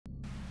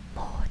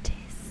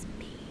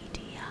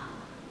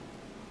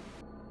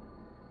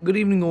Good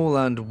evening all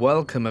and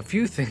welcome. A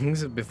few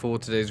things before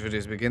today's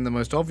videos begin, the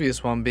most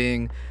obvious one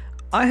being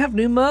I have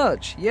new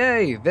merch.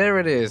 Yay, there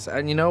it is.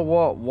 And you know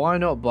what? Why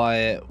not buy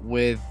it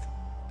with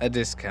a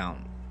discount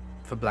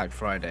for Black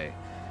Friday?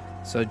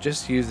 So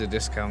just use the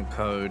discount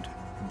code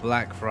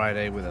Black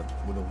Friday with a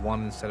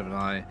 1 instead of an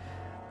I,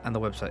 and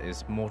the website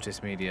is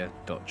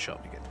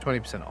mortismedia.shop. You get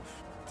 20%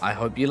 off. I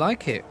hope you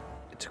like it.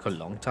 It took a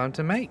long time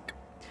to make.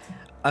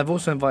 I've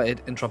also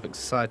invited Entropic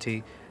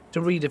Society to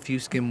read a few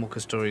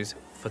Skinwalker stories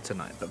for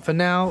tonight, but for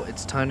now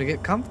it's time to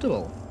get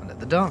comfortable and let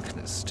the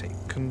darkness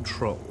take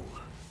control.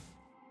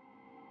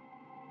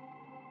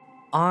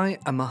 I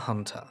am a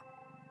hunter,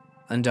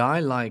 and I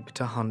like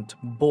to hunt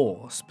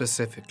boar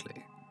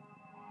specifically.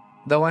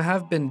 Though I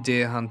have been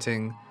deer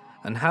hunting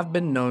and have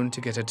been known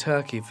to get a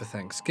turkey for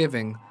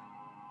Thanksgiving,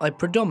 I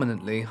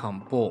predominantly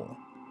hunt boar.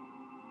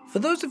 For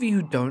those of you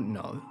who don't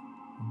know,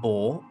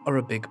 boar are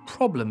a big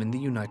problem in the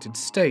United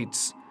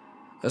States.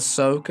 A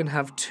sow can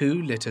have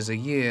 2 litters a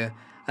year,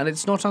 and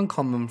it's not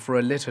uncommon for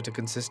a litter to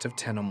consist of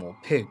 10 or more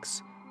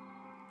pigs.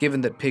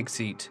 Given that pigs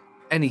eat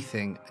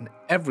anything and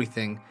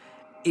everything,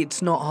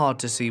 it's not hard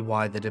to see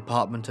why the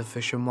Department of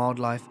Fish and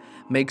Wildlife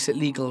makes it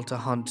legal to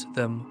hunt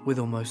them with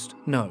almost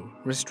no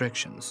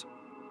restrictions.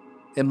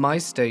 In my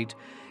state,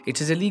 it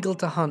is illegal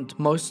to hunt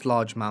most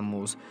large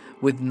mammals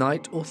with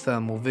night or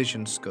thermal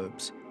vision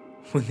scopes,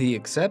 with the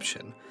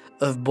exception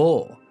of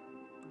boar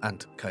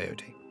and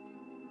coyote.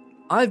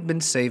 I've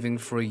been saving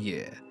for a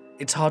year.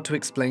 It's hard to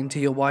explain to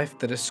your wife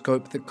that a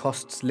scope that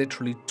costs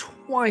literally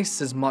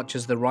twice as much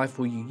as the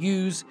rifle you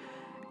use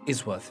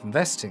is worth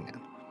investing in.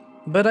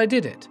 But I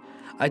did it.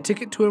 I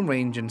took it to a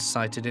range and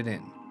sighted it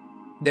in.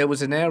 There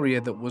was an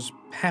area that was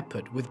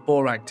peppered with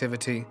boar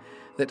activity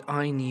that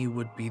I knew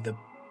would be the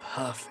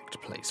perfect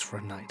place for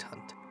a night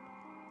hunt.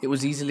 It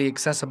was easily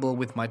accessible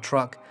with my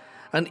truck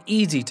and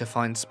easy to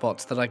find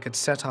spots that I could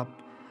set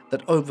up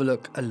that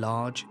overlook a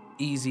large,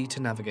 easy to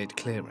navigate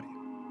clearing.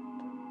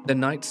 The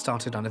night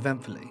started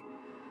uneventfully.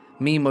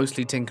 Me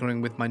mostly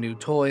tinkering with my new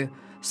toy,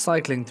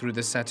 cycling through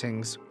the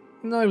settings,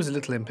 and I was a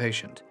little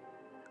impatient.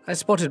 I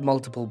spotted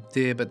multiple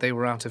deer, but they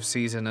were out of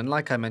season, and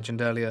like I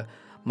mentioned earlier,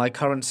 my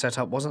current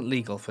setup wasn't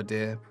legal for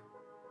deer.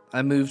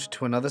 I moved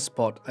to another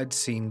spot I'd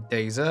seen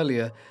days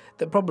earlier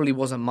that probably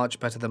wasn't much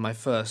better than my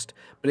first,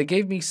 but it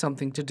gave me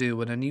something to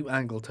do and a new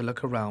angle to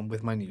look around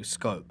with my new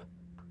scope.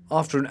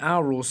 After an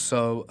hour or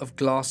so of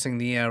glassing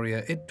the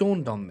area, it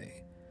dawned on me.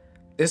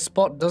 This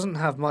spot doesn't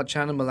have much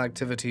animal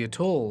activity at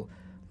all.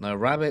 No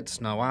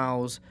rabbits, no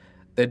owls.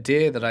 The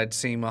deer that I'd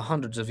seen were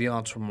hundreds of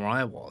yards from where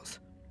I was.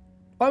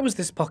 Why was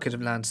this pocket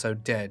of land so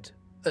dead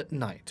at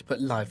night, but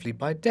lively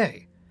by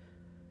day?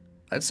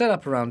 I'd set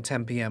up around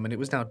 10 PM and it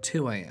was now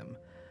 2 AM,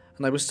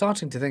 and I was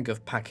starting to think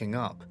of packing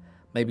up,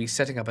 maybe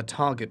setting up a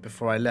target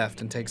before I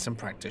left and take some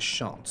practice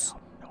shots.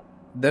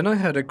 Then I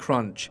heard a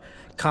crunch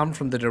come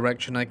from the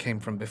direction I came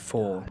from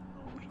before.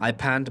 I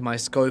panned my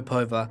scope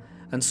over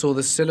and saw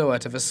the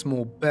silhouette of a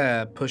small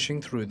bear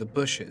pushing through the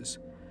bushes.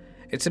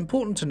 It's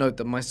important to note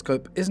that my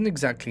scope isn't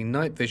exactly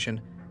night vision,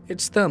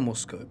 it's thermal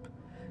scope,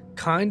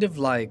 kind of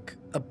like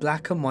a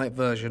black and white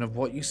version of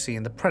what you see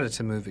in the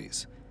Predator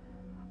movies.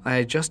 I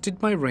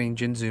adjusted my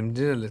range and zoomed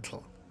in a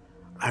little.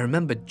 I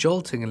remember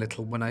jolting a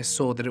little when I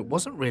saw that it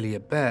wasn't really a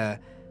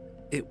bear,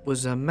 it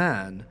was a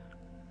man.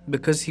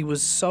 Because he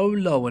was so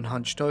low and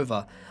hunched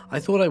over, I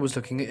thought I was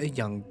looking at a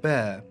young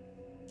bear.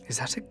 Is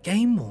that a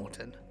game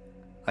warden?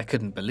 I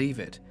couldn't believe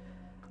it.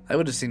 I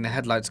would have seen the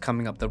headlights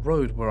coming up the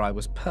road where I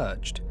was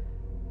perched.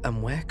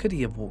 And where could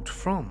he have walked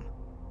from?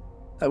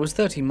 I was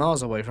 30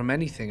 miles away from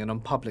anything and on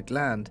public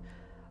land.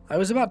 I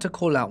was about to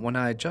call out when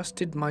I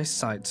adjusted my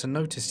sights and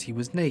noticed he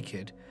was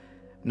naked.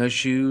 No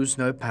shoes,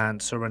 no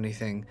pants or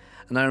anything,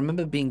 and I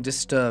remember being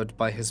disturbed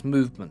by his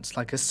movements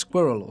like a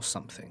squirrel or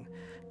something,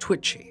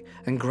 twitchy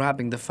and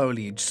grabbing the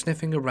foliage,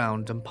 sniffing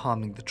around and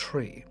palming the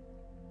tree.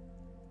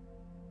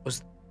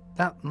 Was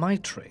that my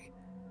tree?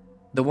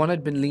 The one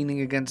I'd been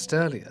leaning against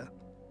earlier?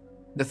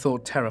 The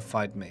thought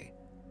terrified me.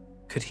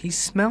 Could he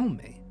smell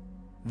me?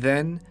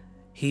 Then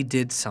he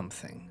did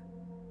something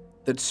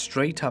that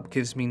straight up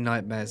gives me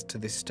nightmares to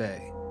this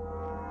day.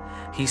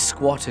 He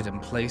squatted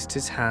and placed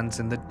his hands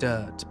in the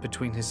dirt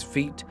between his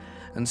feet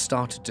and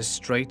started to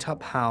straight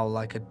up howl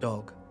like a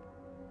dog.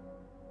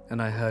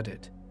 And I heard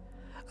it.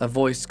 A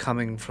voice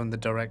coming from the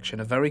direction,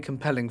 a very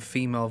compelling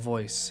female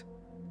voice.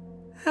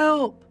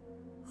 "Help!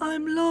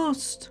 I'm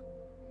lost!"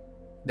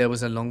 There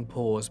was a long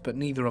pause, but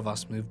neither of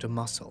us moved a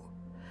muscle.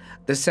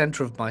 The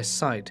center of my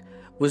sight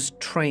was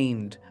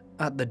trained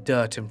at the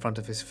dirt in front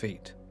of his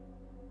feet.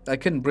 I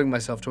couldn't bring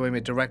myself to aim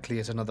it directly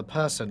at another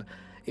person.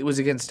 It was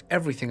against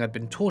everything I'd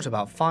been taught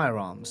about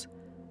firearms.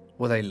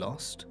 Were they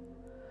lost?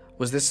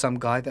 Was this some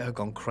guy that had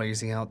gone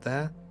crazy out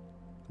there?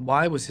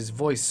 Why was his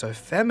voice so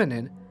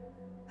feminine?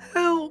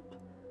 "Help!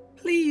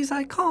 Please,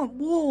 I can't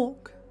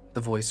walk,"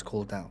 the voice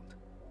called out.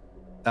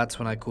 That's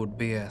when I called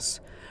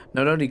BS.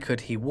 Not only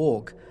could he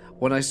walk,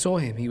 when I saw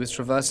him he was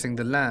traversing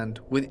the land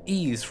with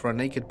ease for a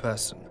naked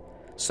person.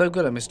 So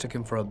good I mistook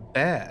him for a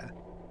bear.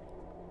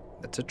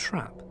 That's a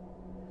trap.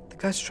 The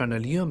guy's trying to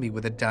lure me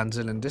with a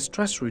damsel in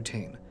distress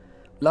routine.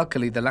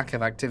 Luckily, the lack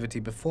of activity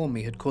before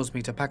me had caused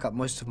me to pack up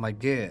most of my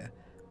gear.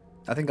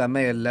 I think I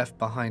may have left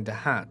behind a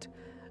hat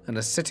and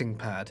a sitting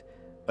pad,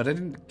 but I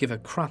didn't give a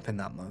crap in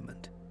that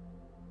moment.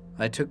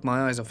 I took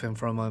my eyes off him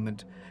for a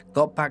moment,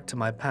 got back to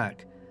my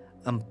pack,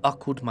 and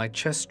buckled my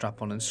chest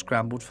strap on and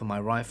scrambled for my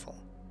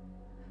rifle.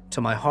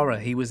 To my horror,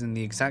 he was in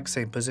the exact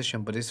same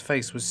position, but his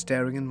face was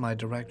staring in my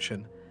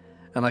direction,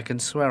 and I can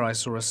swear I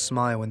saw a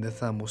smile in the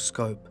thermal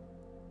scope.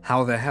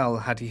 How the hell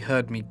had he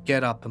heard me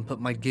get up and put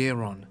my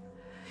gear on?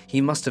 He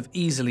must have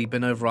easily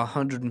been over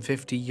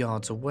 150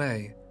 yards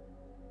away.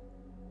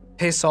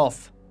 "Piss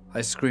off!"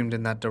 I screamed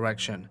in that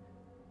direction.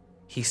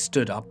 He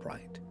stood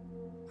upright,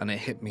 and it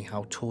hit me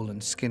how tall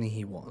and skinny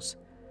he was.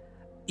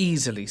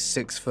 Easily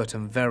 6 foot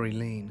and very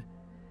lean.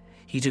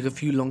 He took a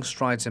few long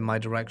strides in my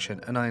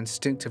direction, and I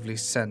instinctively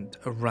sent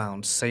a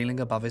round sailing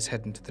above his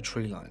head into the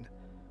tree line.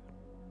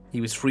 He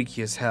was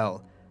freaky as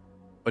hell,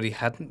 but he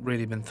hadn't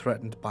really been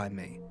threatened by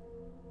me.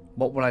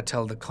 What would I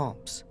tell the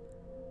cops?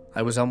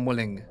 I was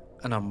unwilling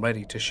and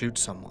unready to shoot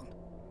someone.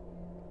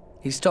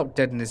 He stopped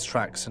dead in his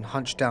tracks and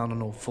hunched down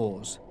on all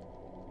fours.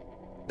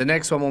 "The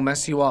next one will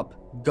mess you up.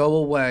 Go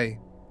away."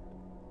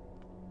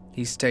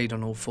 He stayed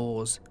on all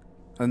fours,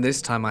 and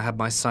this time I had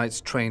my sights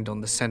trained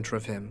on the center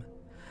of him.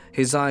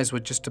 His eyes were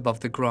just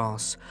above the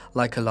grass,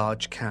 like a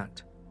large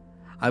cat.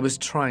 I was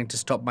trying to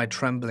stop my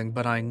trembling,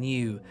 but I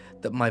knew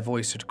that my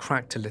voice had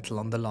cracked a little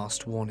on the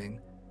last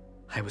warning.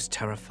 I was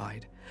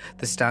terrified.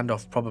 The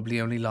standoff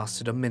probably only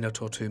lasted a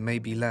minute or two,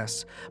 maybe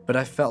less, but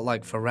I felt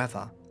like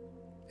forever.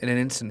 In an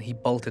instant, he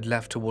bolted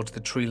left towards the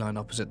tree line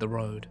opposite the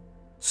road.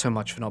 So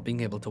much for not being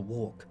able to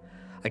walk.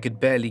 I could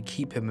barely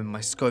keep him in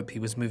my scope, he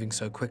was moving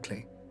so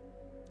quickly.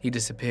 He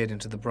disappeared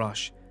into the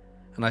brush,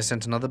 and I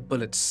sent another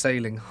bullet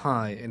sailing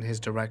high in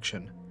his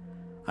direction.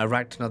 I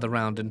racked another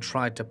round and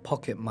tried to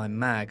pocket my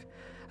mag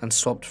and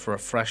swapped for a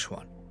fresh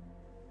one.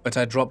 But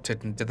I dropped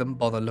it and didn't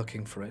bother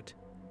looking for it.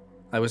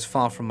 I was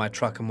far from my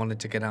truck and wanted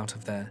to get out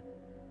of there.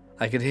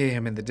 I could hear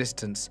him in the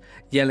distance,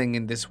 yelling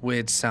in this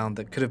weird sound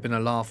that could have been a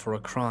laugh or a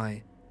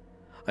cry.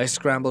 I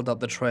scrambled up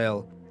the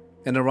trail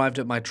and arrived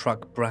at my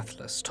truck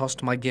breathless,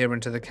 tossed my gear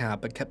into the cab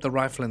but kept the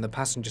rifle in the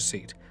passenger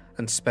seat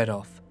and sped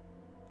off.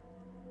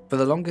 For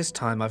the longest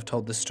time I've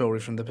told this story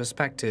from the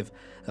perspective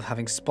of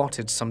having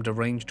spotted some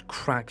deranged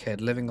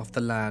crackhead living off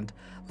the land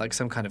like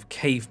some kind of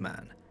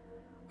caveman.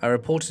 I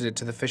reported it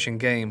to the Fish and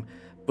Game,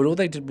 but all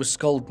they did was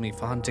scold me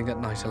for hunting at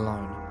night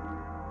alone.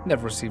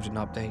 Never received an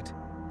update.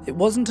 It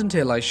wasn't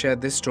until I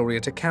shared this story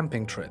at a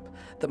camping trip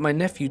that my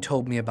nephew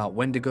told me about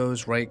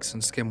Wendigos, rakes,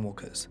 and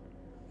Skinwalkers.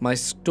 My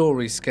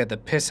story scared the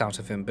piss out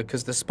of him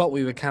because the spot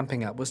we were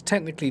camping at was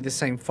technically the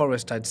same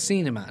forest I'd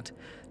seen him at,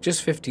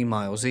 just 50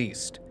 miles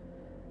east.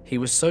 He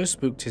was so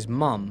spooked his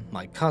mum,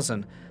 my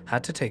cousin,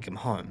 had to take him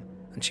home,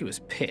 and she was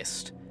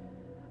pissed.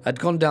 I'd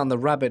gone down the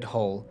rabbit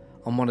hole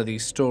on one of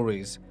these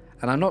stories,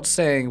 and I'm not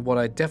saying what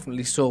I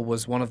definitely saw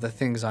was one of the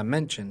things I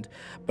mentioned,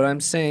 but I'm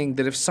saying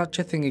that if such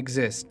a thing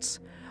exists,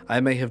 I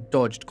may have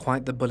dodged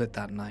quite the bullet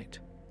that night.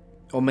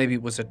 Or maybe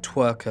it was a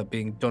twerker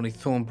being Donny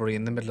Thornbury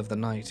in the middle of the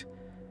night.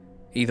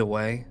 Either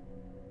way,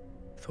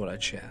 thought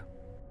I'd share.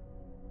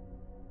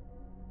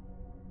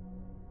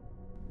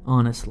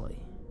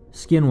 Honestly,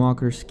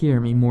 Skinwalkers scare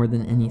me more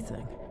than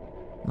anything.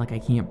 Like I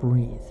can't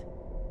breathe.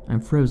 I'm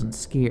frozen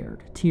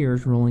scared,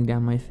 tears rolling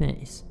down my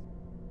face.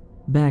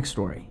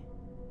 Backstory.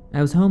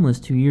 I was homeless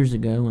 2 years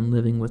ago and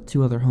living with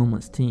 2 other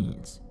homeless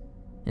teens.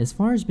 As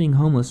far as being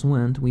homeless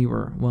went, we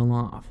were well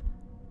off.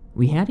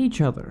 We had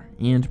each other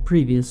and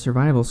previous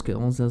survival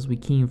skills as we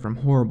came from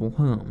horrible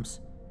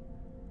homes.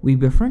 We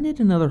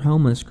befriended another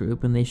homeless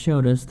group and they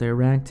showed us their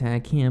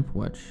ragtag camp,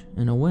 which,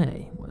 in a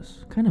way,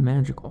 was kind of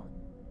magical.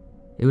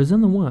 It was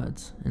in the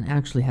woods, and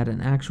actually had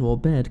an actual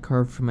bed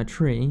carved from a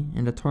tree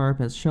and a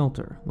tarp as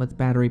shelter with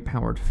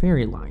battery-powered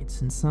fairy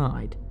lights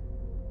inside.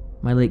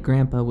 My late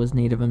grandpa was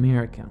Native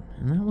American,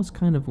 and that was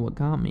kind of what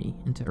got me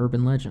into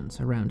urban legends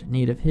around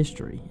Native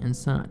history and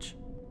such.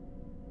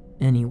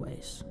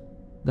 Anyways,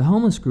 the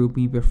homeless group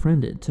we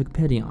befriended took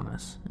pity on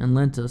us and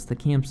lent us the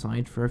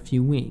campsite for a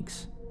few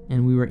weeks,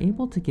 and we were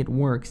able to get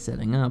work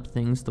setting up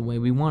things the way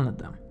we wanted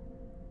them.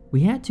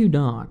 We had 2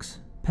 dogs,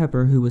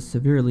 Pepper, who was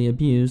severely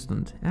abused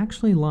and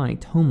actually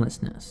liked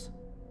homelessness,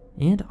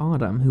 and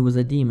Autumn, who was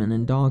a demon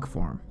in dog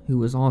form, who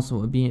was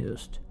also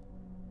abused.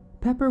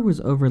 Pepper was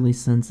overly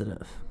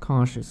sensitive,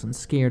 cautious, and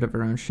scared of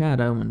her own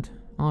shadow, and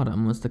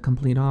Autumn was the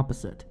complete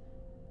opposite.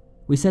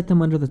 We set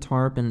them under the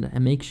tarp and a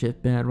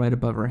makeshift bed right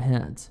above our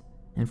heads,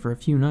 and for a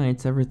few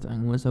nights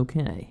everything was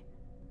okay.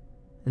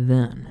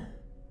 Then,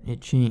 it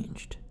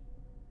changed.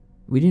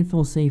 We didn't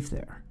feel safe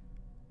there.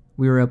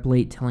 We were up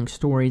late telling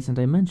stories, and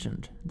I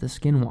mentioned the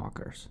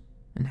Skinwalkers,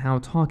 and how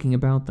talking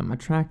about them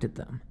attracted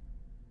them.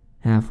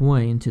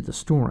 Halfway into the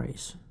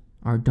stories,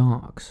 our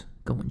dogs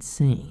go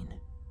insane.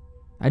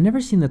 I'd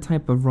never seen the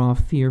type of raw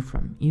fear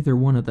from either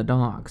one of the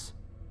dogs.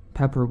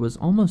 Pepper was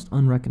almost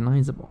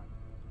unrecognizable.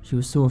 She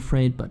was so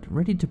afraid but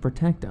ready to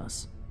protect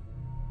us.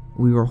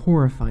 We were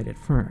horrified at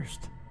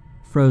first,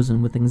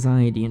 frozen with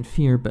anxiety and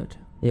fear, but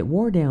It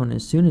wore down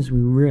as soon as we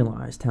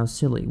realized how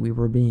silly we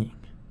were being.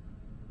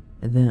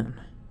 And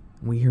then,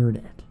 we heard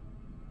it.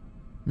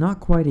 Not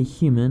quite a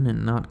human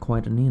and not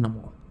quite an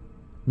animal.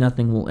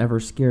 Nothing will ever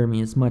scare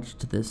me as much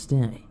to this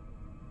day.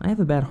 I have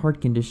a bad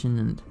heart condition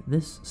and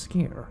this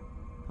scare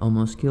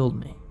almost killed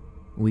me.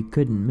 We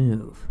couldn't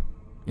move.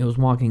 It was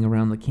walking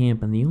around the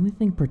camp and the only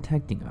thing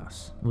protecting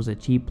us was a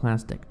cheap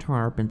plastic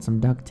tarp and some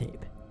duct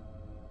tape.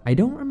 I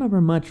don't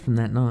remember much from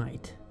that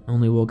night,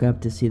 only woke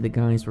up to see the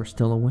guys were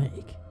still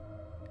awake.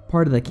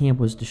 Part of the camp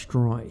was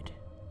destroyed.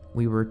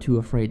 We were too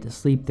afraid to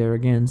sleep there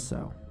again,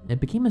 so it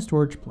became a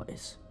storage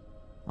place.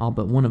 All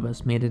but one of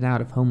us made it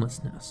out of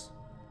homelessness.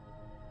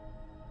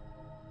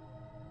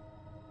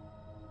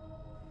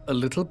 A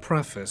little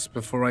preface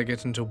before I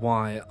get into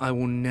why I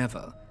will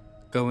never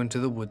go into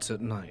the woods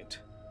at night.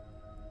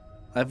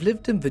 I've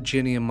lived in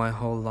Virginia my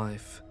whole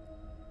life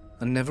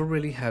and never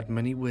really had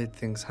many weird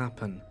things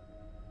happen,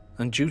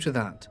 and due to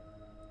that,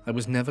 I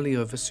was neverly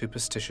over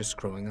superstitious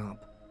growing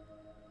up.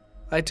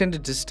 I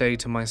tended to stay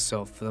to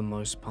myself for the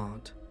most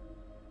part,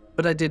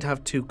 but I did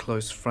have two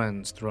close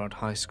friends throughout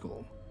high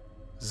school,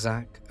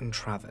 Zach and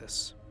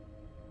Travis.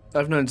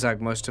 I've known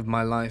Zach most of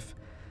my life,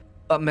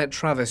 but met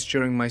Travis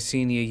during my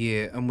senior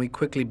year and we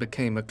quickly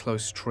became a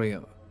close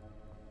trio.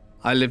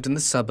 I lived in the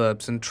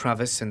suburbs and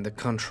Travis in the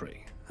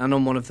country, and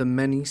on one of the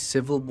many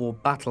Civil War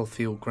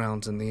battlefield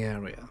grounds in the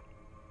area.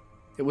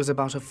 It was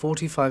about a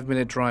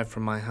 45-minute drive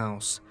from my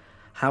house.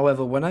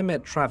 However, when I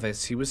met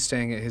Travis, he was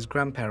staying at his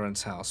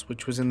grandparents' house,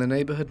 which was in the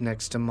neighborhood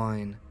next to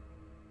mine.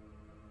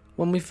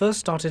 When we first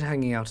started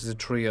hanging out as a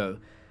trio,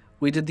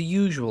 we did the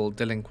usual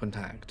delinquent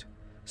act: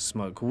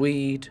 smoke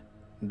weed,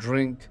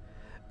 drink,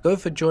 go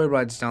for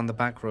joyrides down the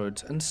back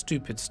roads, and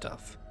stupid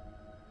stuff.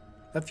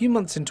 A few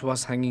months into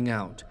us hanging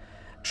out,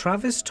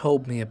 Travis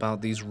told me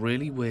about these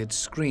really weird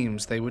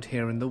screams they would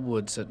hear in the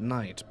woods at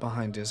night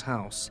behind his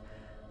house,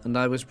 and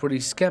I was pretty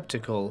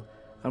skeptical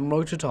and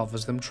wrote it off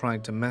as them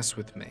trying to mess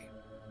with me.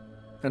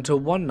 Until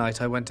one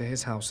night I went to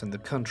his house in the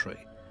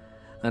country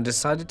and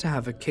decided to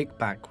have a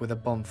kickback with a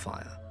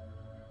bonfire.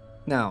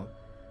 Now,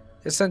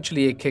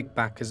 essentially a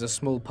kickback is a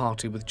small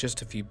party with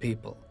just a few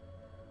people.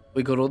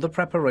 We got all the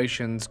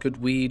preparations, good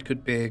weed,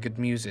 good beer, good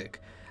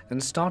music,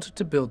 and started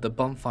to build the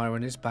bonfire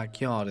in his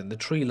backyard in the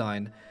tree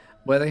line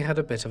where they had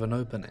a bit of an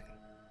opening.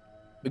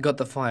 We got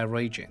the fire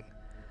raging,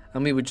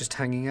 and we were just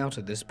hanging out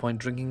at this point,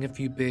 drinking a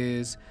few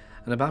beers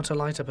and about to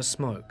light up a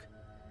smoke.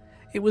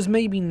 It was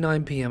maybe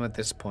 9 PM at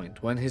this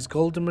point when his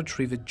golden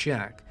retriever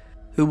Jack,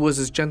 who was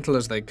as gentle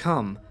as they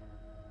come,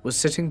 was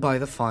sitting by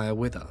the fire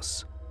with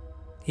us.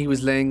 He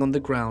was laying on the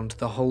ground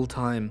the whole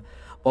time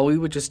while we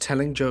were just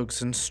telling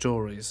jokes and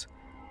stories,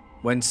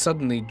 when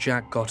suddenly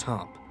Jack got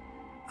up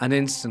and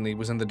instantly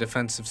was in the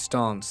defensive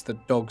stance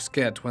that dogs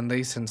get when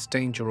they sense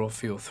danger or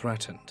feel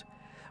threatened,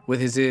 with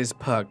his ears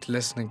perked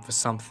listening for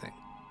something.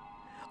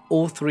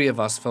 All three of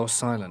us fell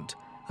silent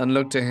and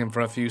looked at him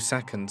for a few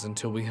seconds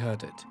until we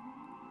heard it.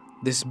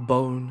 This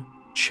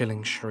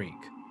bone-chilling shriek.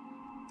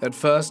 At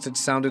first it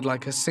sounded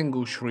like a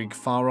single shriek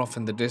far off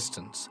in the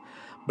distance,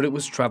 but it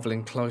was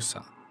traveling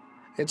closer.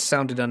 It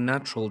sounded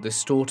unnatural,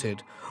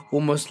 distorted,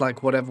 almost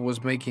like whatever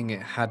was making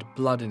it had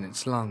blood in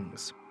its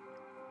lungs.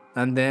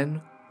 And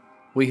then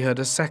we heard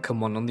a second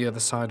one on the other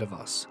side of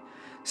us,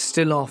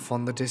 still off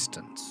on the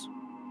distance.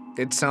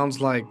 It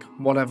sounds like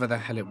whatever the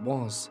hell it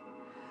was.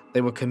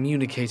 They were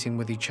communicating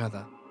with each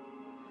other.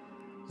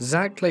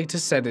 Zach later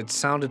said it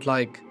sounded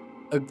like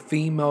a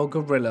female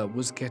gorilla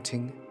was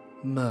getting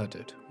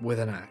murdered with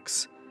an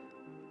axe.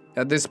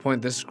 At this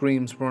point, the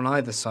screams were on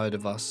either side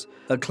of us,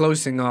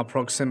 closing our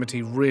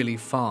proximity really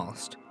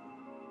fast.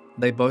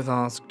 They both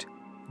asked,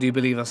 "Do you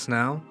believe us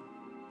now?"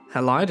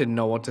 Hell, I didn't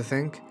know what to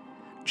think.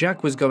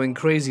 Jack was going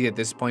crazy at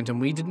this point and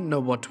we didn't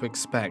know what to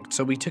expect,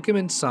 so we took him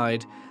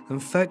inside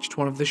and fetched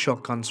one of the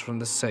shotguns from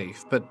the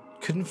safe, but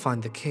couldn't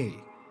find the key.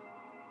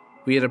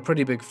 We had a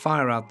pretty big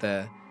fire out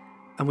there,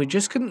 and we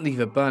just couldn't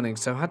leave it burning,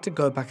 so had to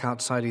go back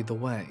outside either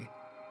way.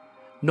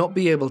 Not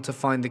be able to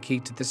find the key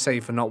to the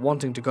safe and not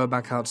wanting to go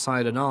back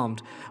outside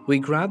unarmed, we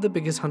grabbed the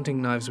biggest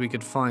hunting knives we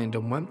could find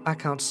and went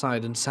back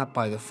outside and sat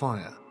by the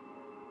fire.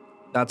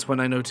 That's when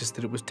I noticed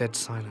that it was dead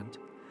silent,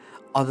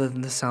 other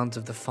than the sounds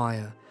of the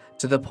fire,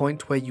 to the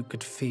point where you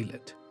could feel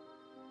it.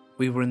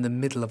 We were in the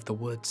middle of the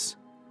woods.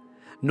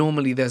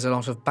 Normally there's a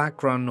lot of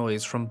background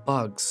noise from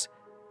bugs,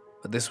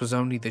 but this was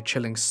only the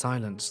chilling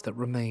silence that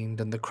remained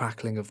and the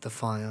crackling of the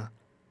fire.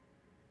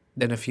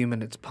 Then a few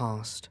minutes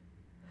passed,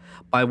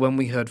 by when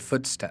we heard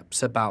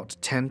footsteps about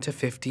 10 to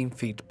 15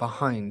 feet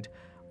behind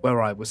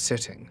where I was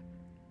sitting.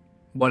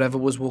 Whatever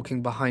was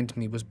walking behind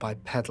me was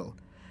bipedal.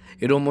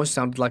 It almost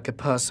sounded like a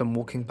person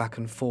walking back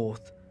and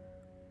forth.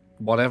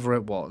 Whatever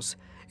it was,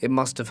 it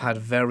must have had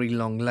very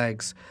long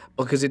legs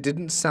because it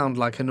didn't sound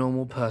like a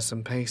normal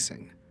person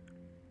pacing.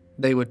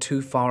 They were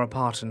too far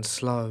apart and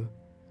slow.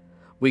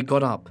 We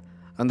got up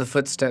and the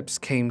footsteps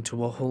came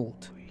to a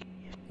halt.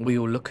 We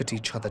all looked at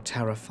each other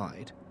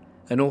terrified,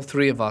 and all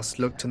three of us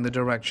looked in the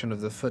direction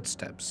of the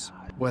footsteps,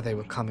 where they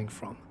were coming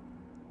from.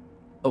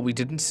 But we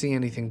didn't see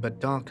anything but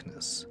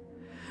darkness.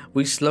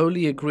 We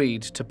slowly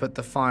agreed to put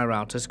the fire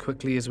out as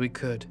quickly as we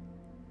could,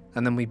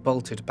 and then we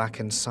bolted back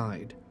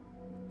inside.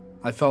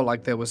 I felt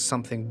like there was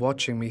something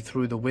watching me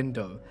through the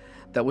window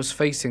that was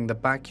facing the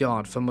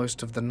backyard for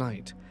most of the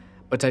night,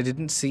 but I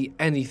didn't see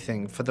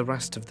anything for the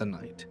rest of the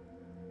night.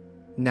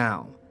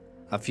 Now,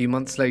 a few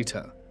months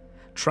later,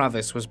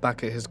 Travis was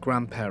back at his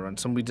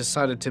grandparents' and we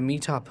decided to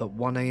meet up at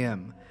 1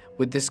 a.m.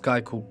 with this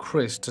guy called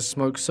Chris to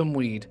smoke some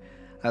weed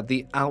at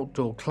the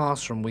outdoor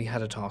classroom we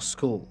had at our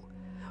school,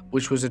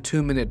 which was a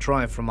 2-minute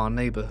drive from our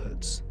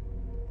neighborhoods.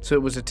 So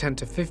it was a 10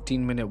 to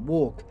 15-minute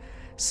walk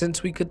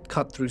since we could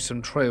cut through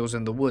some trails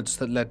in the woods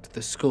that led to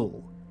the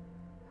school.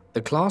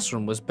 The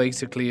classroom was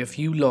basically a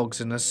few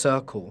logs in a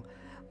circle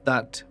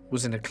that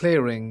was in a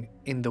clearing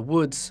in the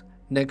woods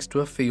next to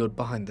a field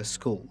behind the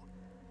school.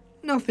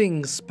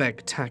 Nothing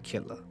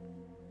spectacular.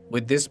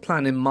 With this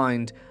plan in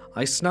mind,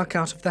 I snuck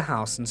out of the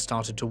house and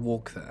started to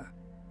walk there.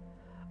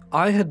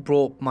 I had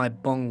brought my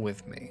bong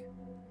with me,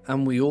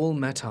 and we all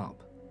met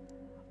up.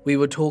 We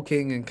were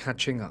talking and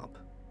catching up.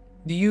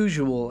 The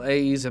usual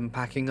A's and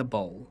packing a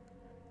bowl.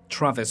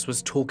 Travis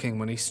was talking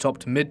when he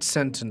stopped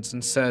mid-sentence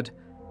and said,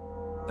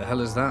 "The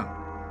hell is that?"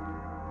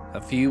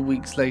 A few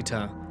weeks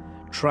later,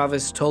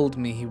 Travis told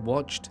me he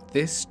watched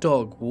this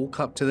dog walk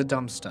up to the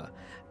dumpster,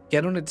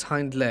 get on its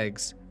hind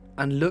legs,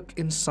 and look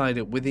inside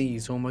it with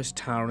ease, almost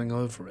towering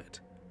over it.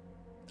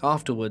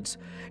 Afterwards,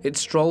 it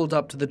strolled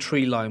up to the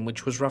tree line,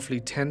 which was roughly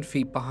 10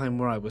 feet behind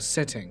where I was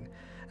sitting,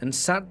 and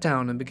sat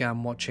down and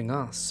began watching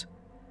us.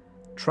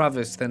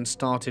 Travis then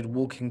started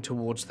walking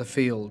towards the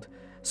field,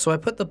 so I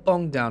put the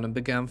bong down and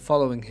began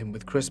following him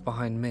with Chris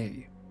behind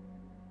me.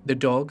 The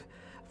dog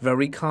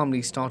very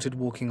calmly started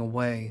walking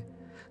away,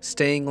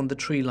 staying on the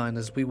tree line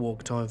as we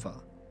walked over.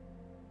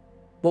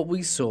 What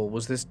we saw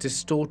was this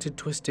distorted,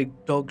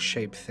 twisted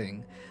dog-shaped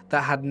thing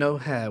that had no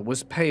hair,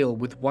 was pale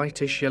with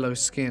whitish yellow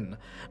skin,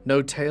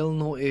 no tail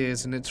nor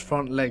ears, and its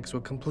front legs were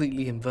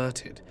completely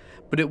inverted,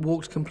 but it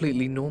walked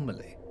completely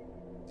normally.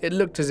 It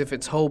looked as if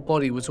its whole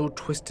body was all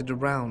twisted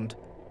around.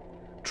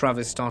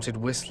 Travis started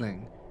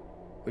whistling,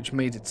 which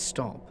made it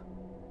stop.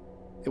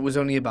 It was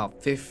only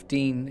about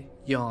 15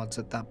 yards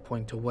at that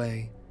point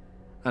away,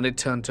 and it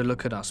turned to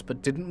look at us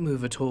but didn't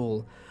move at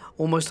all,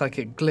 almost like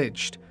it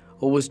glitched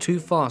or was too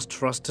fast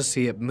for us to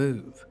see it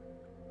move.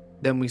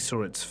 Then we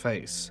saw its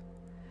face.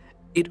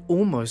 It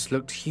almost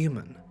looked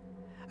human,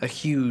 a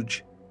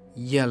huge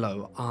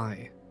yellow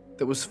eye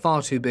that was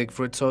far too big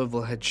for its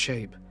oval head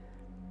shape.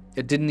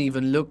 It didn't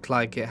even look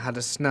like it had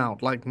a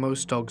snout like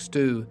most dogs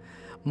do,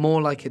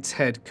 more like its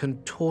head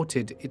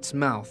contorted its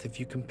mouth,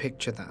 if you can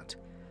picture that.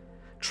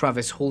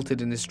 Travis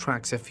halted in his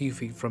tracks a few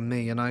feet from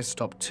me, and I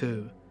stopped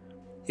too.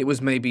 It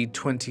was maybe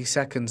 20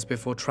 seconds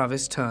before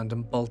Travis turned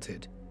and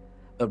bolted,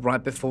 but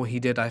right before he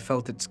did, I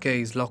felt its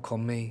gaze lock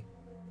on me.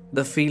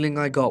 The feeling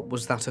I got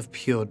was that of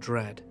pure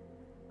dread,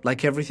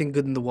 like everything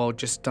good in the world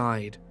just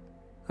died,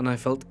 and I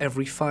felt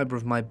every fiber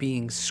of my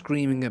being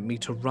screaming at me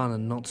to run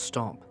and not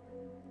stop.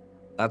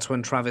 That's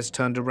when Travis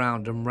turned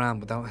around and ran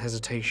without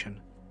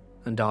hesitation,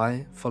 and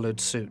I followed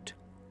suit.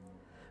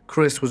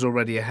 Chris was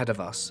already ahead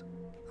of us,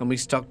 and we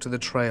stuck to the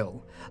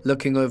trail,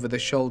 looking over the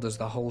shoulders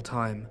the whole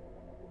time,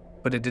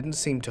 but it didn't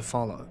seem to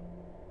follow.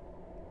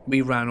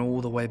 We ran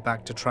all the way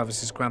back to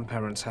Travis's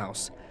grandparents'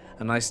 house,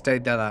 and I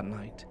stayed there that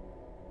night,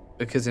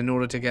 because in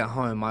order to get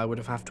home I would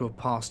have to have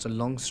passed a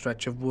long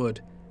stretch of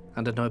wood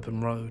and an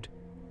open road,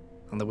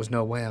 and there was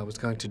no way I was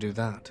going to do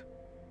that.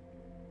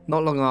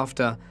 Not long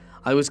after,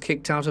 I was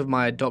kicked out of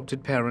my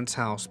adopted parents'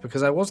 house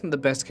because I wasn't the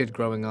best kid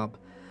growing up,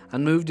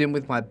 and moved in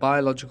with my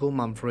biological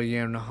mum for a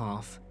year and a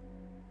half.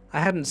 I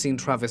hadn't seen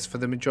Travis for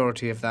the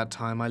majority of that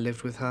time I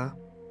lived with her.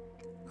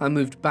 I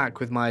moved back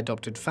with my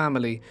adopted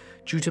family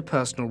due to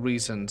personal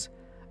reasons,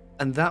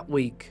 and that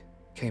week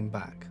came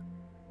back.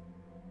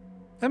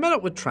 I met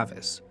up with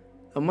Travis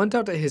and went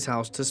out to his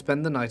house to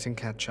spend the night and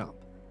catch up.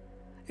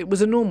 It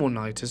was a normal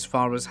night as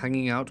far as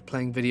hanging out,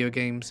 playing video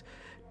games,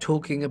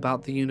 talking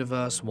about the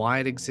universe, why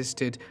it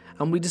existed,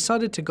 and we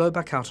decided to go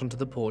back out onto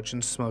the porch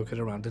and smoke at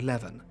around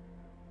 11.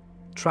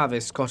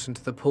 Travis got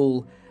into the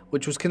pool,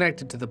 which was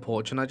connected to the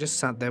porch, and I just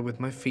sat there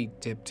with my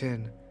feet dipped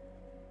in.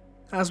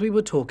 As we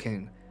were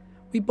talking,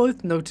 we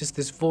both noticed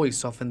this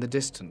voice off in the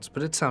distance,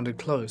 but it sounded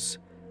close.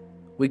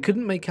 We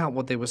couldn't make out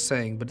what they were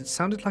saying, but it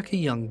sounded like a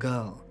young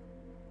girl.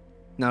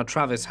 Now,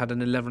 Travis had an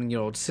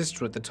 11-year-old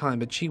sister at the time,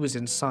 but she was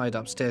inside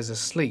upstairs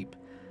asleep,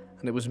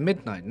 and it was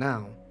midnight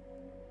now.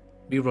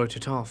 We wrote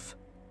it off.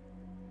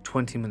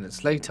 20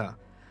 minutes later,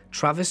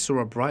 Travis saw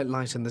a bright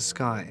light in the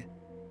sky,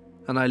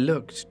 and I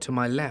looked to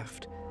my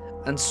left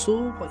and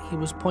saw what he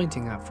was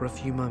pointing at for a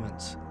few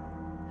moments.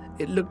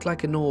 It looked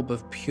like an orb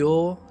of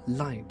pure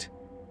light,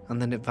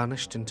 and then it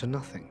vanished into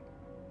nothing,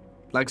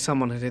 like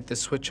someone had hit the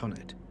switch on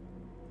it.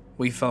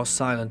 We fell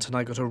silent, and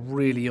I got a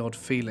really odd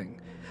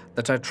feeling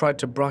that I tried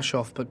to brush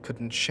off but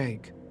couldn't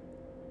shake.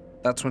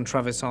 That's when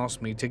Travis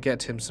asked me to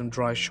get him some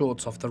dry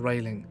shorts off the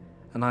railing,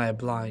 and I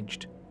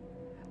obliged.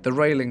 The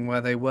railing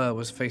where they were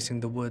was facing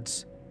the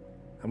woods,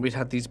 and we'd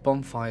had these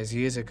bonfires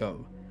years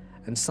ago,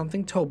 and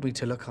something told me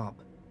to look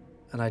up,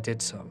 and I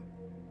did so.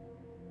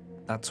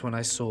 That's when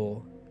I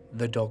saw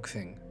the dog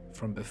thing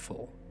from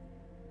before.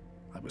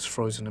 I was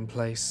frozen in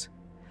place.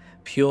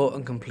 Pure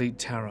and complete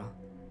terror.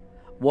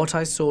 What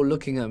I saw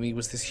looking at me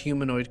was this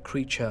humanoid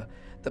creature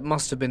that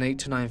must have been 8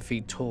 to 9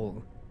 feet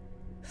tall.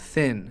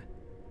 Thin.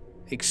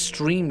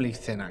 Extremely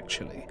thin,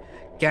 actually.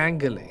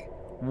 Gangly.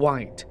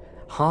 White.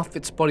 Half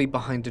its body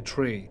behind a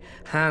tree.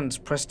 Hands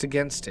pressed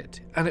against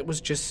it. And it was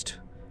just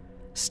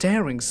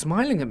staring,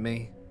 smiling at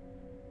me.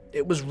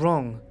 It was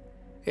wrong.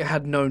 It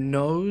had no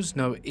nose,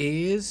 no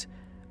ears,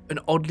 an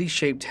oddly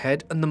shaped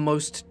head, and the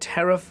most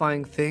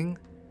terrifying thing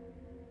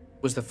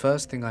was the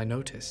first thing I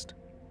noticed.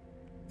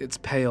 Its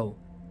pale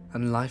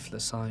and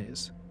lifeless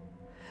eyes.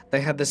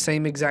 They had the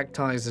same exact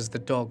eyes as the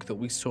dog that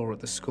we saw at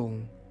the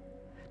school.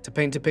 To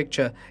paint a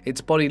picture, its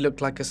body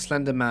looked like a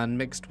slender man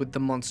mixed with the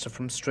monster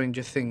from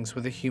Stranger Things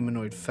with a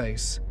humanoid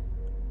face.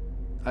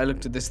 I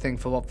looked at this thing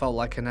for what felt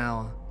like an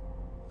hour,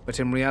 but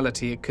in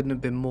reality it couldn't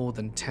have been more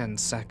than 10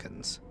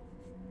 seconds.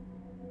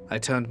 I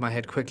turned my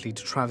head quickly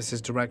to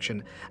Travis's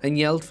direction and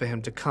yelled for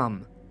him to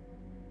come,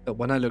 but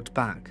when I looked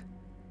back,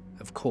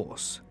 of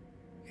course,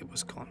 it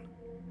was gone.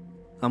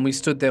 And we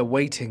stood there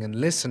waiting and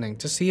listening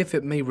to see if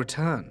it may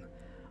return,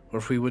 or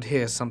if we would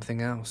hear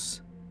something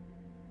else.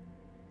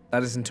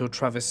 That is until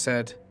Travis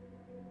said,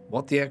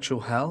 "What the actual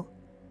hell?"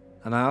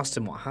 And I asked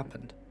him what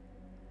happened.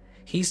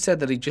 He said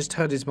that he just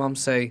heard his mum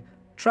say,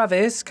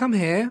 "Travis, come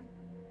here."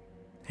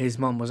 His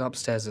mum was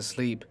upstairs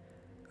asleep,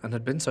 and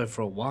had been so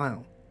for a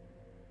while.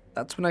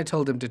 That's when I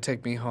told him to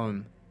take me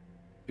home,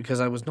 because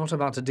I was not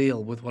about to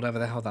deal with whatever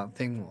the hell that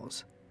thing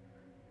was.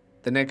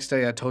 The next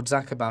day I told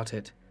Zach about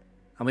it,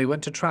 and we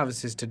went to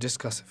Travis's to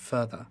discuss it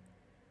further.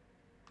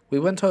 We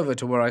went over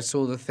to where I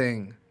saw the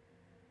thing,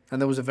 and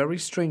there was a very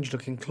strange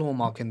looking claw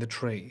mark in the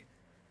tree,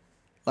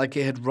 like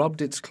it had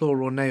rubbed its claw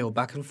or nail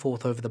back and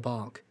forth over the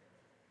bark.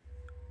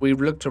 We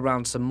looked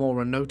around some more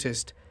and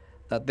noticed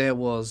that there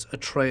was a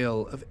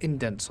trail of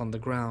indents on the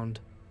ground,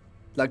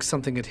 like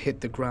something had hit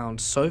the ground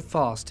so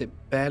fast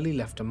it barely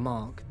left a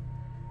mark,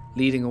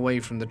 leading away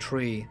from the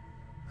tree,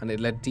 and it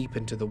led deep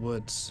into the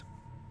woods.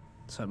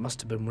 So it must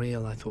have been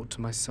real, I thought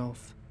to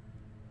myself.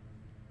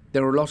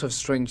 There were a lot of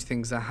strange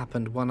things that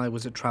happened when I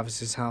was at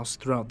Travis's house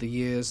throughout the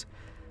years,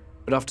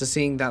 but after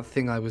seeing that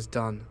thing I was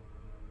done.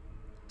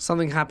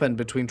 Something happened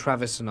between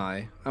Travis and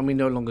I, and we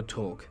no longer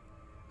talk.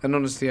 And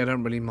honestly I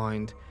don't really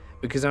mind,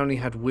 because I only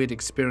had weird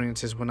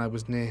experiences when I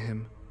was near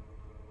him.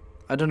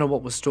 I don't know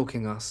what was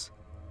stalking us,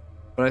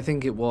 but I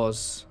think it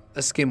was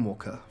a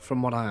Skinwalker,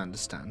 from what I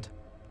understand.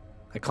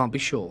 I can't be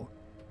sure,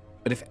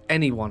 but if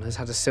anyone has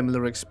had a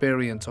similar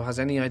experience or has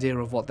any idea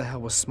of what the hell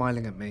was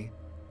smiling at me,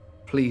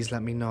 please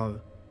let me know,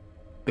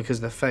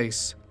 because the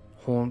face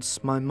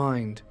haunts my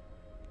mind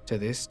to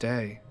this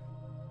day.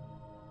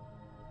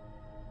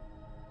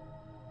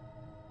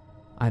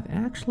 I've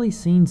actually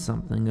seen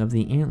something of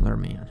the Antler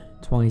Man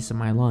twice in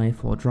my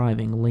life while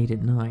driving late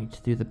at night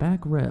through the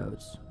back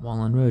roads while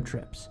on road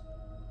trips.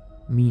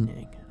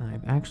 Meaning,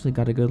 I've actually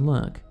got a good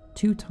look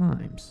 2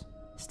 times,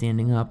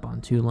 standing up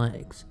on 2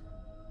 legs.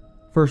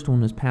 First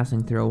one was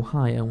passing through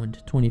Ohio in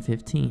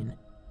 2015.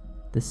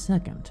 The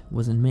second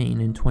was in Maine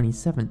in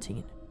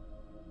 2017.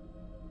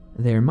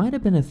 There might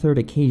have been a third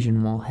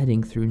occasion while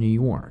heading through New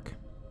York,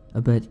 a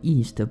bit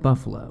east of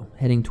Buffalo,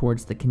 heading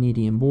towards the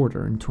Canadian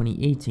border in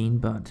 2018,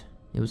 but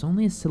it was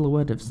only a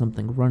silhouette of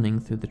something running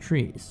through the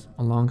trees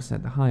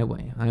alongside the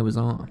highway I was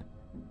on.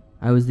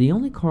 I was the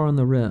only car on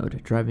the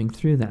road driving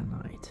through that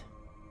night.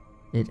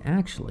 It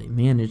actually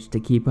managed to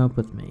keep up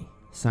with me,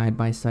 side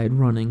by side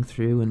running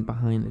through and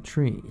behind the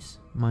trees,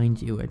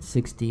 mind you at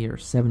 60 or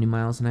 70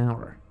 miles an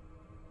hour.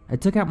 I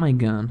took out my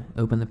gun,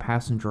 opened the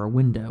passenger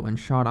window and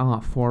shot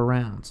off 4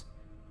 rounds,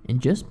 and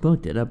just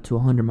booked it up to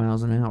 100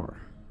 miles an hour,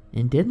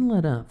 and didn't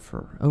let up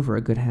for over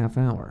a good half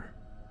hour.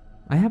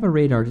 I have a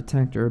radar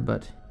detector,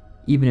 but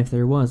even if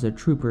there was a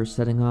trooper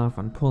setting off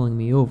on pulling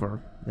me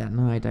over, that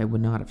night I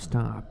would not have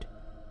stopped.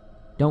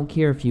 Don't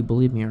care if you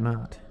believe me or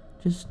not.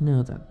 Just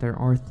know that there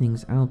are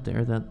things out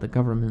there that the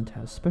government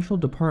has special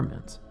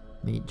departments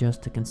made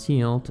just to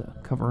conceal, to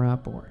cover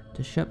up, or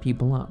to shut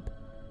people up,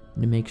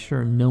 and to make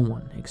sure no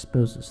one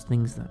exposes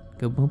things that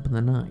go bump in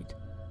the night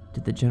to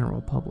the general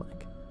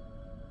public.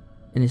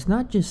 And it's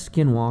not just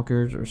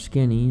skinwalkers or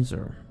skinnies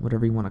or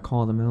whatever you want to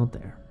call them out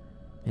there.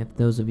 If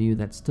those of you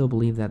that still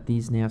believe that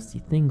these nasty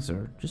things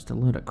are just a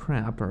load of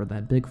crap or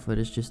that Bigfoot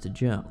is just a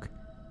joke,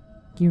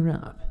 gear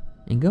up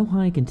and go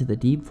hike into the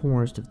deep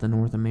forest of the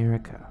North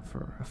America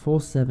for a full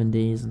 7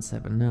 days and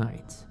 7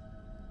 nights.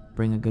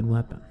 Bring a good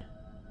weapon.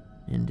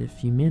 And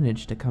if you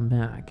manage to come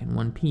back in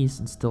one piece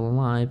and still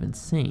alive and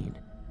sane,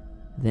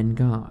 then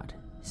God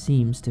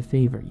seems to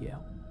favor you.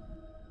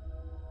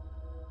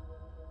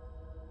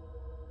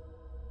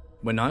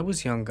 When I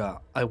was younger,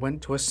 I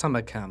went to a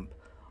summer camp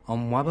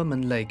on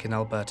Wabamun Lake in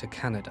Alberta,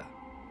 Canada.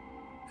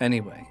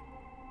 Anyway,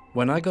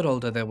 when I got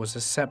older there was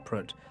a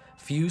separate,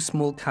 few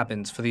small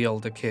cabins for the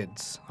older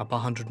kids, up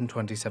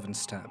 127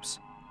 steps.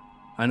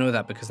 I know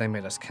that because they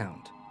made us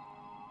count.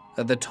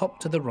 At the top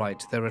to the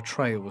right there are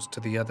trails to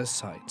the other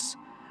sites,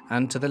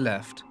 and to the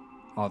left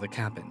are the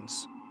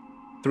cabins.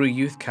 3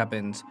 youth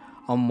cabins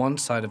on one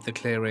side of the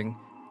clearing,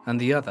 and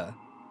the other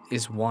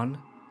is one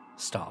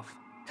staff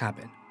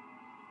cabin.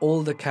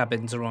 All the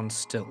cabins are on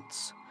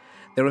stilts.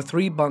 There are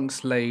 3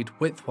 bunks laid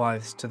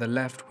widthwise to the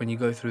left when you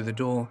go through the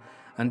door,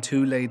 and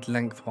 2 laid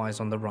lengthwise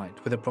on the right,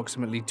 with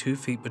approximately 2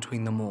 feet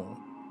between them all.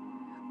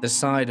 The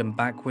side and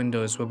back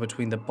windows were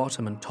between the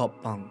bottom and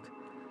top bunk,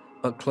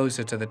 but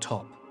closer to the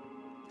top.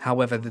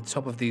 However, the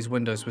top of these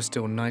windows was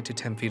still 9 to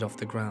 10 feet off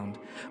the ground,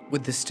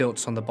 with the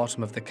stilts on the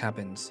bottom of the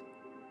cabins.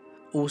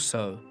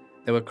 Also,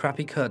 there were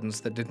crappy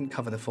curtains that didn't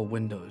cover the full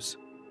windows.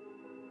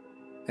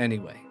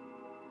 Anyway,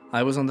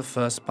 I was on the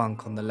first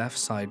bunk on the left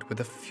side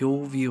with a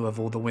full view of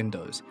all the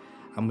windows,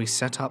 and we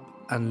set up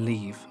and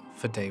leave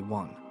for day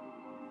 1.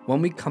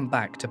 When we come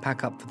back to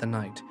pack up for the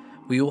night,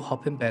 we all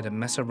hop in bed and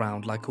mess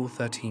around like all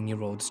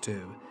 13-year-olds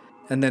do.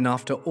 And then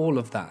after all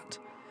of that,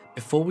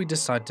 before we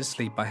decide to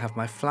sleep, I have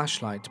my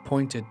flashlight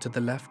pointed to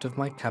the left of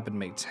my cabin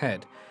mate's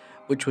head,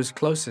 which was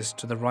closest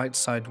to the right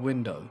side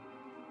window.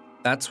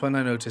 That's when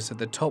I notice at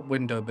the top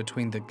window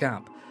between the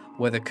gap,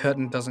 where the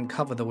curtain doesn't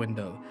cover the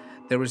window,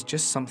 there is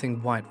just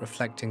something white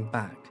reflecting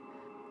back.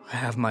 I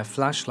have my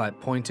flashlight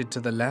pointed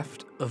to the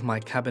left of my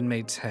cabin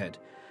mate's head,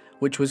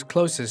 which was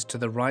closest to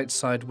the right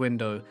side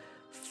window,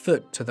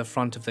 foot to the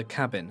front of the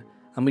cabin,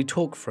 and we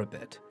talk for a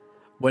bit,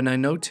 when I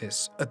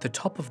notice at the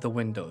top of the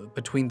window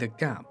between the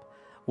gap,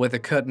 where the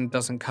curtain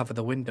doesn't cover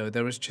the window,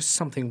 there is just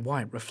something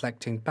white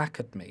reflecting back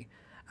at me,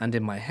 and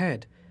in my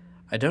head,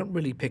 I don't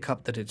really pick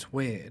up that it's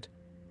weird.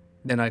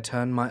 Then I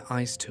turn my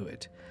eyes to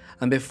it,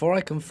 and before I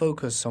can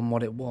focus on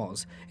what it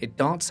was, it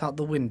darts out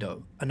the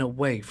window and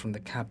away from the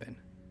cabin.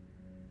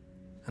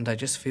 And I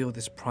just feel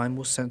this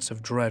primal sense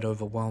of dread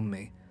overwhelm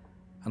me,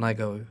 and I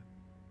go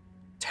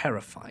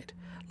terrified,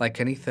 like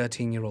any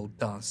 13-year-old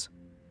does.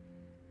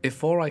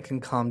 Before I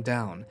can calm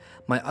down,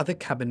 my other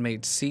cabin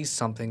mate sees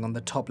something on the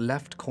top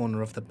left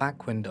corner of the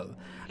back window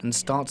and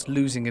starts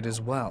losing it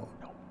as well.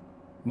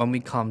 When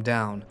we calm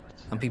down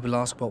and people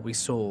ask what we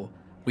saw,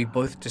 we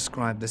both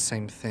describe the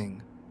same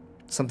thing.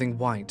 Something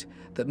white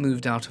that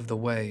moved out of the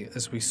way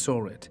as we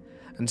saw it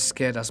and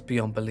scared us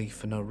beyond belief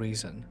for no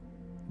reason.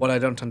 What I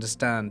don't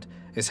understand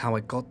is how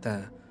it got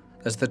there,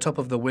 as the top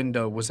of the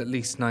window was at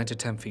least 9 to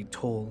 10 feet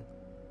tall.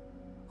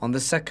 On the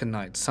second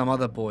night, some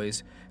other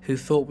boys who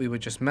thought we were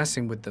just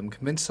messing with them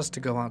convinced us to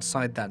go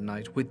outside that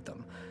night with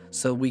them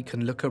so we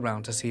can look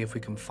around to see if we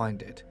can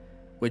find it,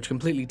 which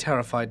completely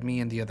terrified me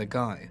and the other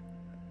guy.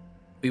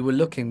 We were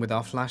looking with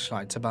our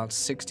flashlights about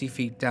 60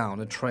 feet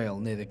down a trail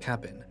near the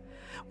cabin,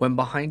 when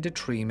behind a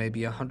tree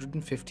maybe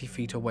 150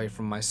 feet away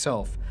from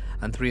myself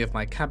and 3 of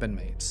my cabin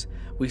mates,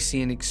 we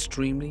see an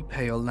extremely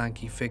pale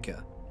lanky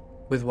figure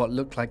with what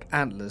looked like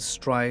antlers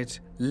stride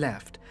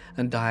left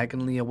and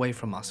diagonally away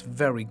from us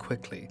very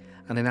quickly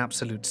and in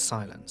absolute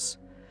silence.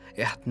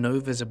 It had no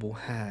visible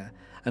hair,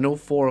 and all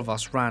 4 of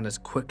us ran as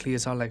quickly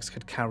as our legs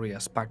could carry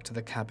us back to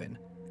the cabin.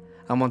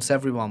 And once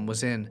everyone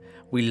was in,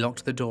 we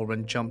locked the door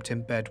and jumped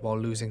in bed while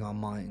losing our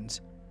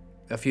minds.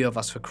 A few of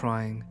us were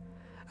crying,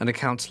 and a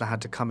counselor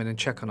had to come in and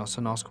check on us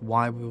and ask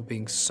why we were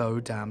being so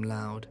damn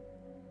loud.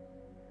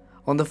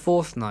 On the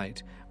 4th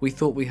night, we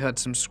thought we heard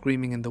some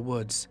screaming in the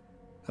woods,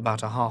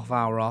 about a half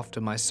hour after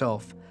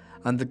myself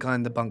and the guy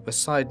in the bunk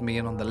beside me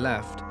and on the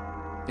left,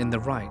 in the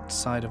right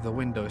side of the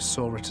window,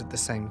 saw it at the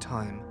same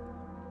time.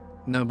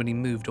 Nobody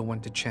moved or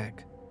went to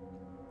check,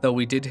 though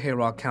we did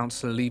hear our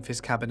counselor leave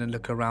his cabin and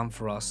look around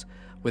for us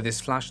with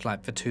his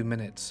flashlight for 2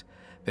 minutes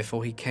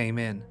before he came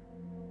in,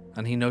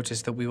 and he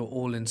noticed that we were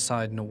all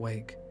inside and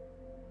awake.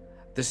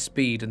 The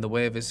speed and the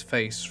way of his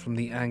face from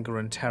the anger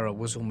and terror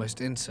was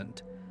almost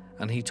instant,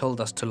 and he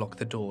told us to lock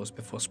the doors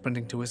before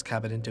sprinting to his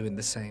cabin and doing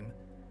the same.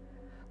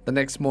 The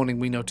next morning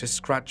we noticed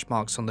scratch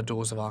marks on the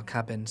doors of our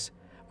cabins,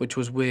 which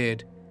was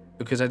weird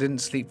because I didn't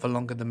sleep for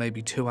longer than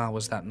maybe 2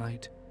 hours that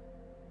night.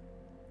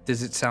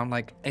 Does it sound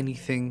like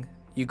anything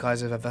you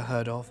guys have ever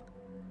heard of?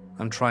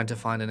 I'm trying to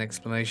find an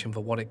explanation for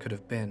what it could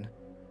have been.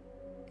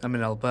 I'm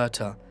in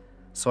Alberta,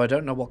 so I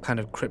don't know what kind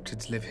of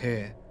cryptids live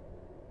here.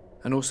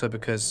 And also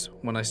because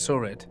when I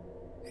saw it,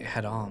 it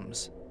had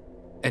arms.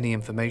 Any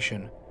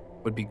information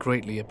would be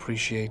greatly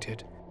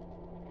appreciated.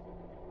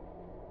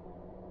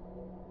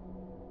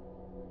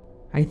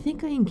 I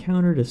think I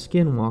encountered a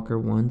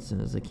Skinwalker once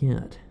as a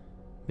kid,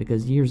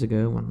 because years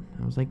ago when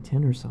I was like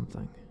 10 or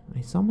something,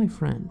 I saw my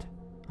friend,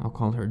 I'll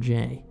call her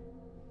Jay,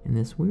 in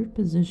this weird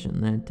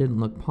position that didn't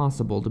look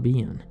possible to be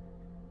in.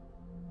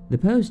 The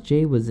pose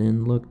Jay was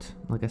in looked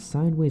like a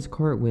sideways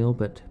cartwheel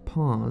but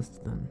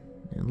paused, then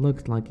it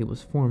looked like it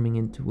was forming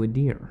into a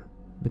deer,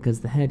 because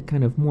the head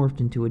kind of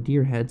morphed into a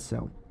deer head,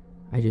 so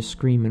I just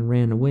screamed and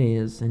ran away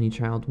as any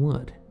child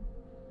would.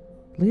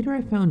 Later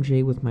I found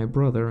Jay with my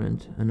brother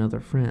and another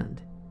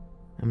friend.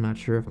 I'm not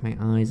sure if my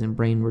eyes and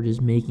brain were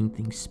just making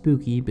things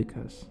spooky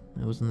because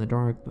I was in the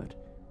dark, but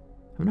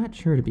I'm not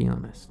sure, to be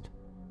honest.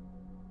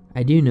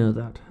 I do know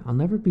that I'll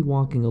never be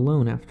walking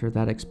alone after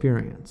that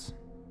experience.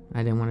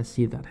 I didn't want to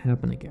see that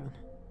happen again.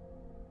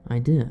 I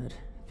did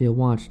feel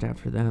watched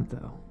after that,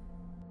 though.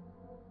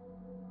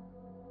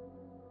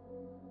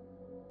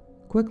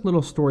 Quick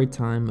little story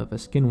time of a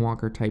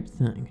Skinwalker type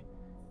thing.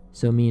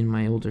 so me and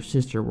my older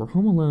sister were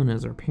home alone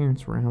as our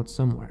parents were out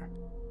somewhere.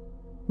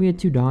 We had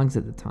 2 dogs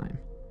at the time,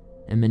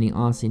 a mini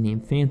Aussie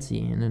named Fancy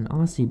and an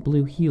Aussie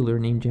blue heeler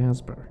named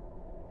Jasper.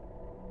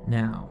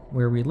 Now,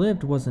 where we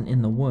lived wasn't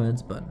in the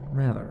woods, but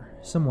rather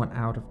somewhat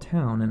out of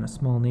town in a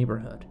small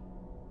neighborhood.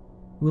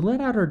 We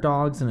let out our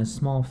dogs in a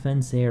small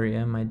fence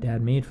area my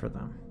dad made for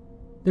them.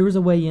 There was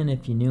a way in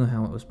if you knew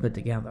how it was put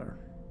together.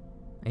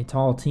 A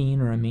tall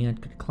teen or a man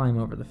could climb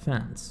over the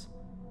fence.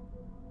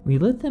 We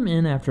let them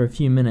in after a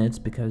few minutes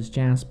because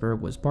Jasper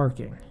was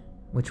barking,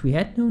 which we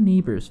had no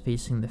neighbors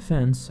facing the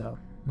fence, so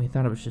we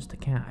thought it was just a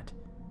cat.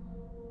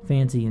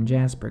 Fancy and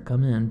Jasper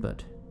come in,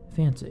 but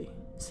Fancy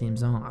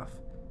seems off.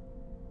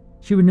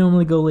 She would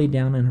normally go lay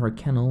down in her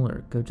kennel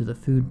or go to the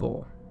food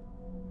bowl.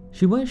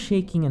 She was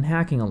shaking and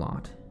hacking a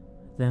lot.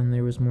 Then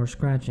there was more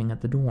scratching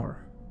at the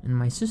door, and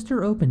my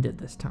sister opened it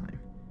this time.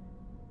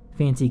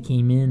 Fancy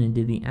came in and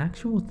did the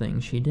actual thing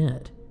she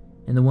did,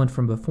 and the one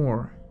from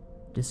before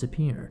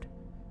disappeared.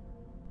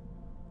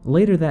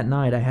 Later that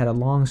night, I had a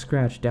long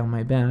scratch down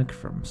my back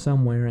from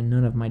somewhere, and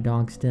none of my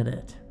dogs did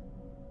it.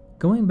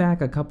 Going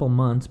back a couple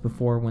months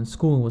before when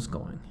school was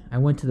going, I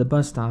went to the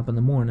bus stop in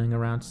the morning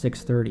around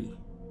 6:30.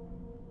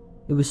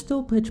 It was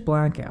still pitch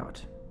black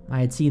out.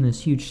 I had seen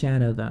this huge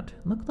shadow that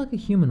looked like a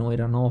humanoid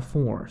on all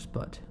fours,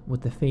 but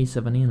with the face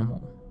of an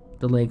animal.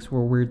 The legs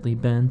were weirdly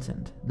bent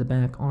and the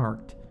back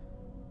arched.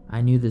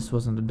 I knew this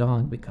wasn't a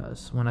dog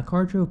because when a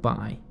car drove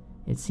by,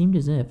 it seemed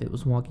as if it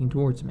was walking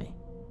towards me.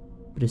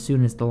 But as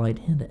soon as the light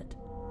hit it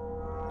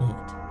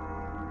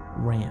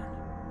ran.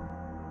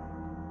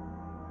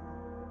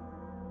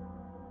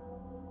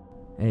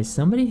 As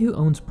somebody who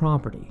owns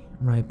property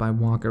right by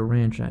Walker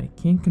Ranch, I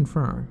can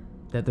confirm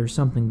that there's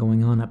something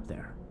going on up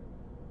there.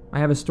 I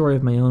have a story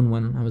of my own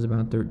when I was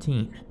about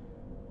 13.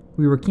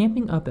 We were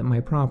camping up at my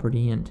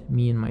property and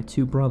me and my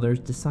 2 brothers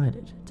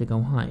decided to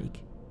go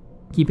hike.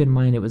 Keep in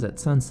mind it was at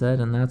sunset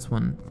and that's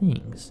when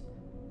things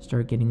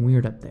start getting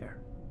weird up there.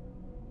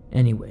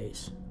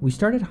 Anyways, we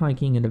started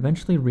hiking and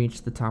eventually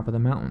reached the top of the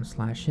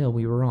mountain/hill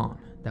we were on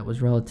that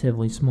was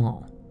relatively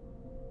small.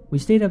 We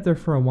stayed up there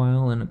for a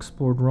while and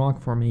explored rock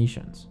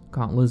formations,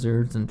 caught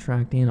lizards, and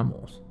tracked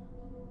animals.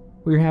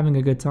 We were having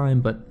a good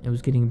time, but it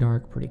was getting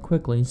dark pretty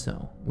quickly,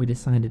 so we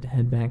decided to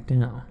head back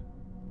down.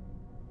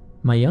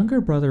 My younger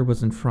brother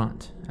was in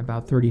front,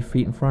 about 30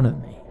 feet in front of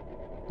me.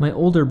 My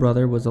older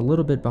brother was a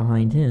little bit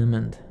behind him,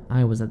 and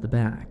I was at the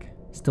back,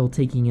 still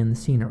taking in the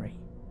scenery.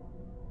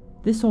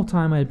 This whole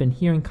time I had been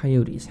hearing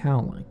coyotes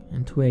howling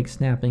and twigs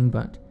snapping,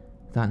 but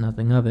thought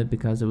nothing of it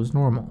because it was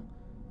normal.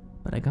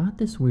 But I got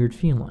this weird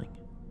feeling,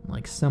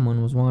 like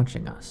someone was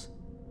watching us.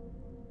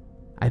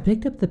 I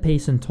picked up the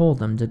pace and told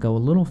them to go a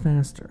little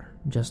faster,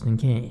 just in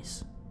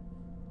case.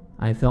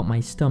 I felt my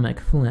stomach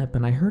flip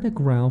and I heard a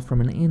growl from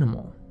an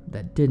animal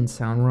that didn't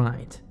sound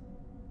right.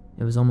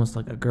 It was almost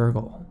like a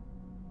gurgle.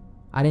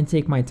 I didn't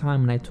take my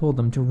time and I told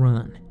them to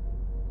run.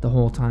 The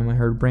whole time I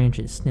heard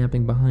branches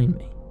snapping behind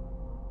me.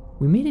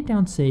 We made it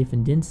down safe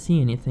and didn't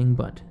see anything,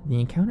 but the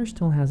encounter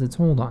still has its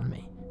hold on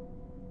me.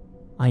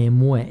 I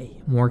am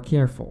way more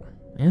careful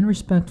and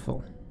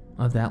respectful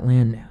of that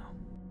land now.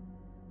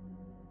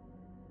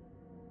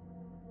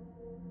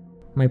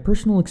 My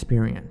personal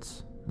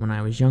experience. When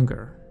I was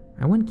younger,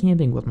 I went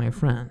camping with my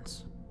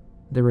friends.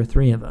 There were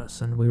 3 of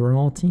us, and we were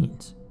all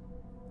teens.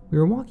 We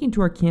were walking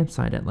to our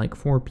campsite at like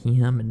 4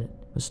 p.m., and it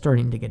was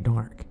starting to get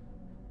dark.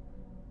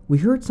 We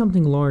heard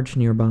something large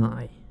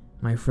nearby.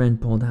 My friend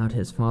pulled out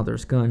his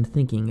father's gun,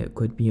 thinking it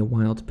could be a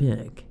wild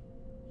pig.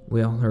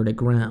 We all heard a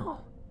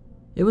growl.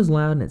 It was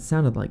loud, and it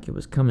sounded like it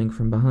was coming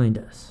from behind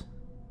us.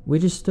 We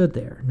just stood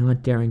there,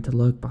 not daring to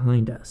look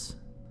behind us.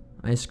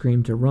 I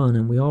screamed to run,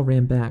 and we all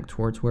ran back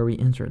towards where we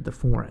entered the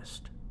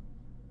forest.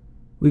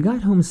 We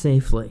got home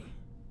safely.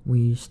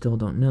 We still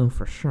don't know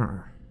for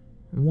sure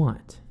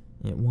what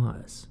it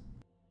was.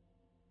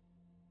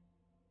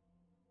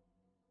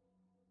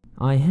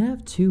 I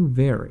have 2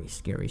 very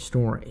scary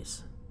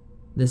stories.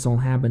 This all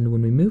happened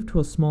when we moved to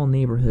a small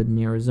neighborhood in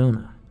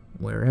Arizona,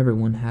 where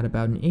everyone had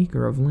about an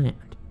acre of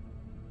land.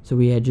 So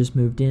we had just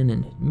moved in,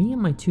 and me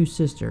and my 2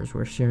 sisters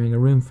were sharing a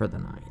room for the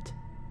night.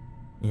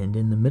 And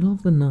in the middle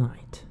of the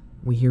night,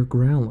 we hear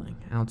growling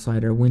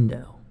outside our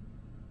window.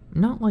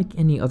 Not like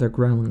any other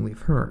growling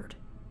we've heard.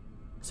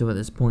 So at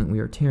this point we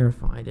are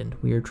terrified and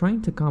we are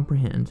trying to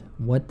comprehend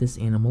what this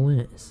animal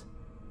is.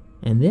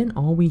 And then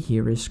all we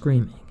hear is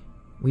screaming.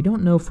 We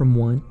don't know from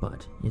what,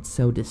 but it's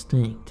so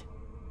distinct.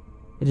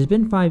 It has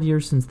been 5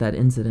 years since that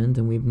incident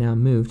and we've now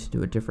moved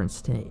to a different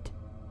state.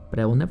 But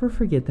I will never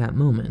forget that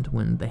moment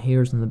when the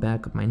hairs on the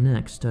back of my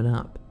neck stood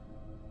up.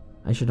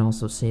 I should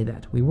also say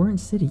that we weren't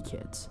city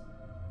kids.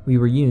 We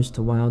were used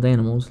to wild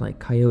animals like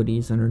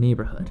coyotes in our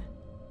neighborhood.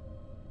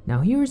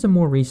 Now here is a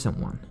more recent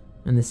one,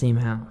 in the same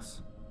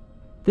house.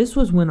 This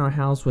was when our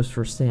house was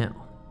for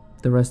sale.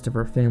 The rest of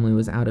our family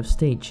was out of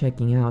state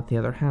checking out the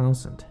other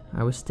house, and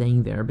I was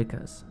staying there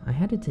because I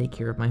had to take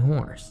care of my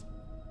horse.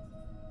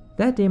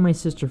 That day my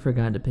sister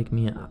forgot to pick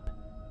me up,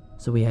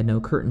 so we had no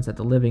curtains at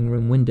the living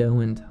room window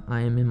and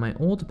I am in my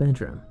old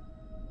bedroom.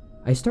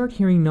 I start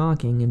hearing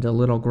knocking and a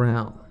little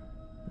growl.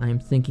 I am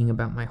thinking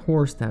about my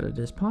horse that it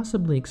is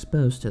possibly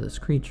exposed to this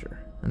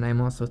creature, and I am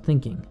also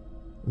thinking,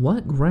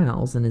 what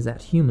growls and is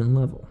at human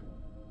level?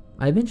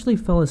 I eventually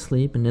fell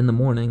asleep, and in the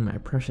morning my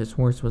precious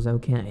horse was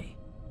okay.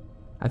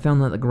 I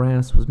found that the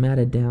grass was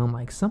matted down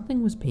like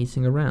something was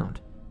pacing around,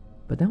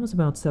 but that was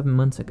about 7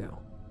 months ago.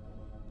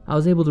 I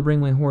was able to bring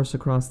my horse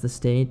across the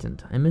state,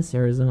 and I miss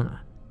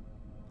Arizona.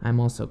 I'm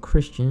also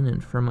Christian,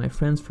 and my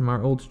friends from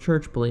our old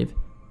church believe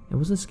it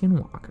was a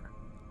skinwalker.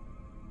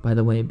 By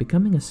the way,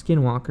 becoming a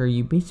skinwalker,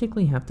 you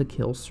basically have to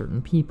kill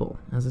certain people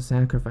as a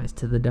sacrifice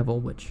to the devil,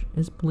 which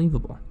is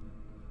believable.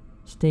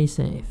 Stay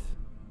safe,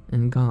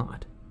 and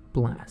God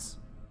bless.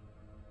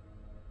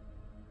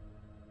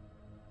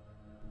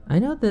 I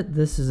know that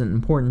this isn't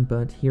important,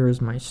 but here is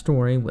my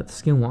story with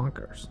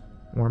skinwalkers,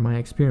 or my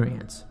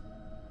experience.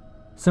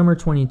 Summer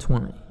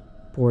 2020,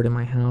 bored in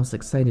my house,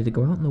 excited to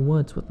go out in the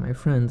woods with my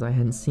friends I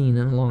hadn't seen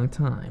in a long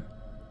time.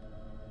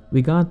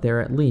 We got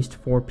there at least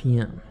 4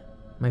 p.m.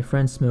 My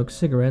friends smoke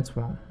cigarettes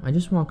while I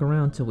just walk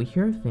around till we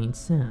hear a faint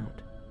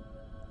sound.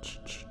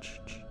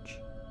 Ch-ch-ch-ch-ch.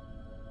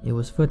 It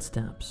was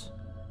footsteps.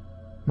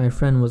 My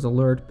friend was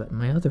alert, but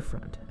my other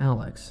friend,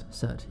 Alex,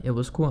 said it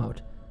was,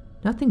 quote,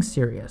 nothing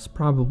serious,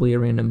 probably a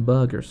random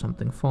bug or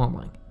something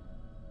falling.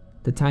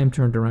 The time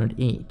turned around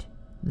 8.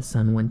 The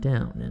sun went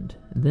down, and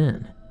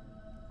then,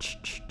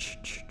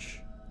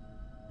 ch-ch-ch-ch-ch,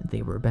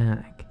 they were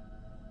back.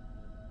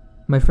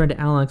 My friend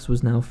Alex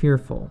was now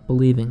fearful,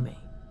 believing me.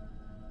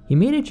 He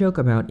made a joke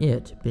about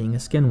it being a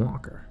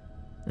skinwalker,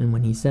 and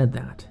when he said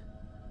that,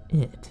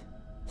 it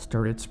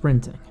started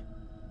sprinting.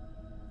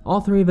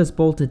 All 3 of us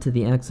bolted to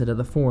the exit of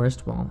the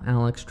forest while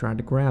Alex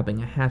tried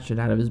grabbing a hatchet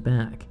out of his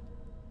bag,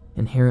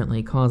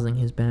 inherently causing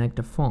his bag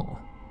to fall,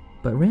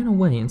 but ran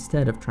away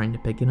instead of trying to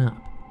pick it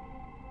up.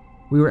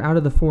 We were out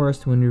of the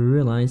forest when we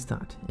realized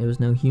that it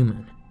was no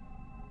human.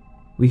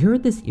 We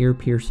heard this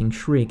ear-piercing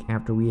shriek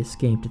after we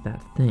escaped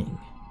that thing.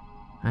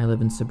 I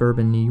live in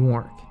suburban New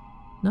York.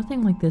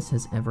 Nothing like this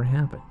has ever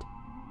happened.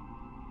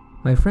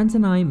 My friends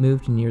and I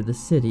moved near the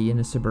city in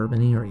a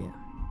suburban area.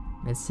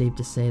 It's safe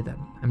to say that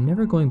I'm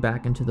never going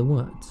back into the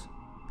woods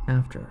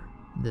after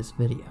this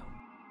video.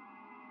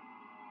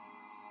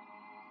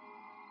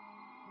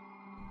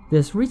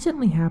 This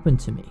recently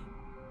happened to me.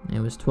 It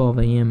was 12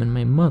 a.m. and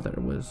my mother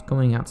was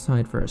going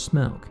outside for a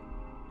smoke,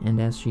 and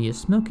as she is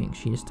smoking,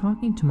 she is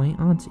talking to my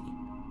auntie,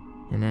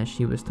 and as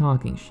she was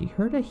talking, she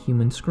heard a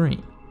human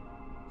scream,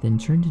 then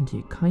turned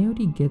into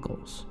coyote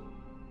giggles.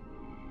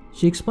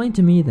 She explained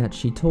to me that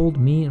she told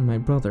me and my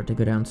brother to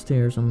go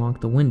downstairs and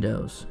lock the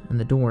windows and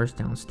the doors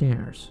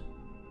downstairs.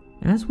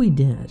 As we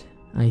did,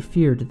 I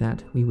feared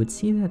that we would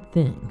see that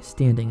thing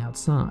standing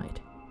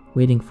outside,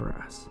 waiting for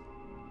us.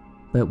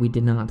 But we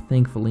did not,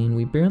 thankfully, and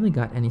we barely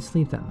got any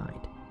sleep that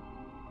night.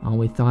 All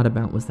we thought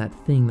about was that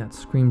thing that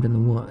screamed in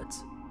the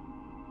woods.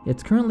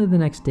 It's currently the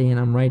next day and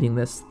I'm writing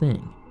this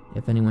thing.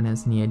 If anyone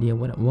has any idea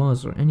what it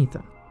was or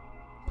anything,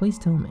 please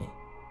tell me,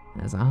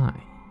 as I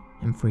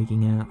am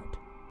freaking out.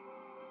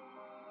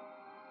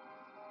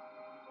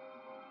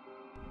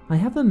 I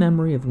have a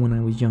memory of when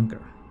I was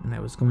younger, and I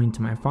was going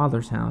to my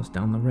father's house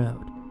down the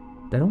road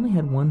that only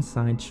had one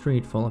side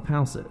street full of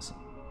houses,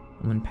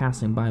 and when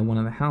passing by one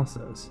of the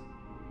houses,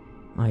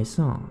 I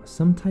saw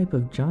some type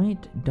of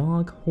giant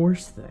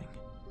dog-horse thing,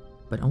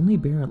 but only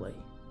barely.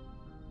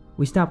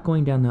 We stopped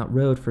going down that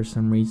road for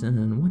some reason,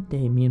 and one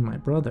day me and my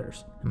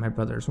brothers and my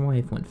brother's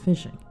wife went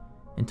fishing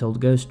and told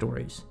ghost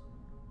stories.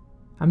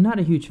 I'm not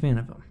a huge fan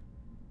of them.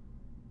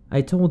 I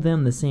told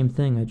them the same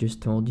thing I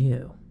just told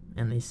you,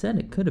 and they said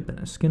it could have been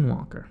a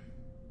skinwalker.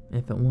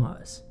 If it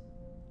was,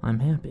 I'm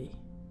happy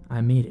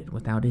I made it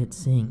without it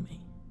seeing me.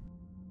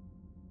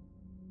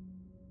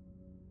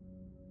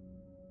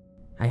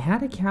 I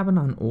had a cabin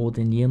on old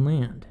Indian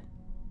land.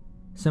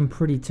 Some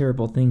pretty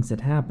terrible things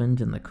had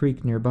happened, and the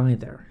creek nearby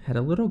there had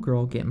a little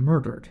girl get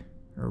murdered,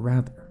 or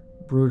rather,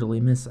 brutally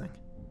missing.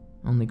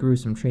 Only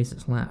gruesome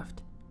traces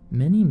left,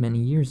 many, many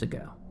years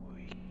ago.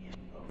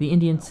 The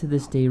Indians to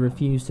this day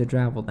refuse to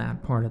travel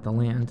that part of the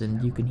land,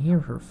 and you can hear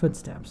her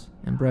footsteps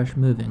and brush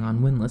moving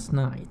on windless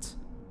nights,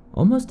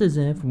 almost as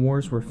if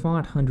wars were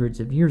fought hundreds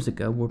of years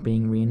ago were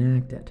being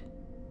reenacted.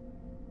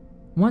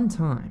 One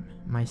time,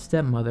 my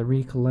stepmother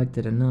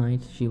recollected a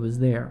night she was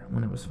there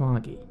when it was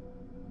foggy.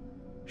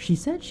 She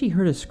said she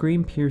heard a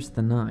scream pierce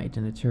the night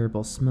and a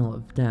terrible smell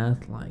of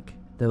death like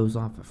those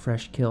off a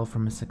fresh kill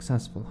from a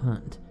successful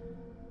hunt.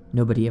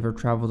 Nobody ever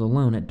traveled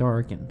alone at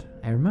dark, and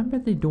I remember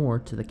the door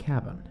to the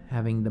cabin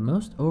having the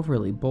most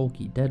overly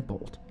bulky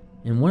deadbolt,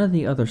 and one of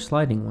the other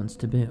sliding ones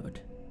to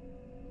boot.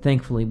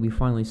 Thankfully, we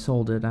finally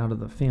sold it out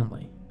of the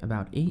family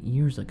about 8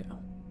 years ago.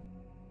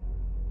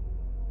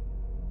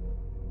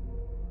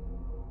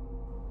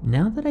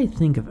 Now that I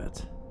think of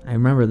it, I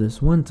remember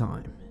this one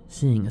time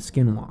seeing a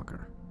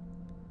skinwalker.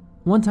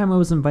 One time I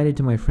was invited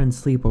to my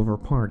friend's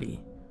sleepover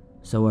party,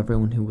 so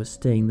everyone who was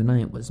staying the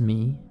night was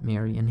me,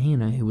 Mary, and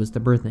Hannah, who was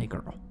the birthday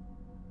girl.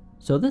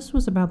 So this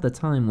was about the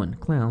time when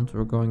clowns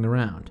were going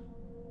around.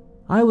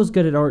 I was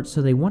good at art,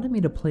 so they wanted me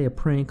to play a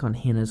prank on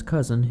Hannah's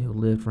cousin who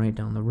lived right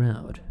down the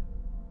road.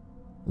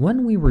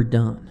 When we were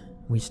done,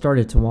 we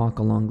started to walk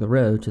along the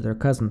road to their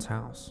cousin's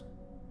house.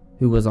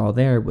 Who was all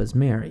there was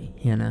Mary,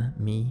 Hannah,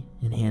 me,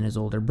 and Hannah's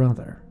older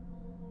brother.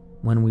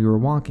 When we were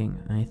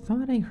walking, I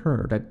thought I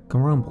heard a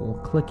grumble,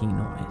 clicking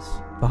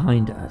noise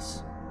behind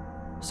us.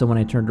 So when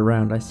I turned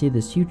around, I see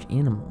this huge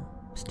animal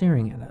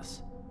staring at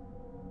us.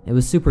 It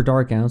was super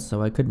dark out,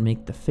 so I couldn't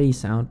make the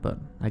face out, but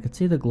I could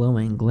see the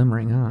glowing,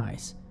 glimmering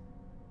eyes.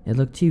 It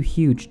looked too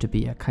huge to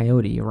be a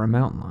coyote or a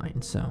mountain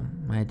lion, so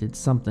I did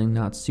something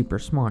not super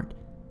smart,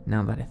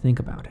 now that I think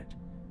about it.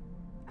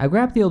 I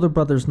grabbed the older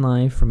brother's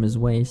knife from his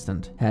waist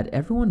and had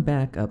everyone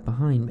back up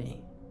behind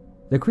me.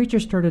 The creature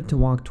started to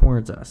walk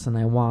towards us, and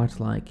I walked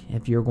like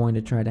if you were going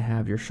to try to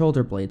have your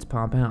shoulder blades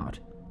pop out.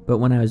 But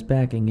when I was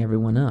backing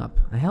everyone up,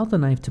 I held the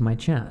knife to my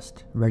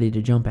chest, ready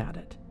to jump at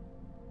it.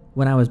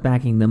 When I was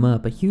backing them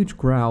up, a huge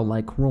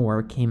growl-like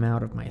roar came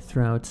out of my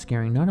throat,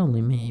 scaring not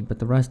only me, but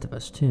the rest of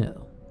us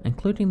too,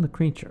 including the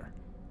creature.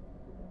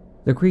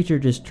 The creature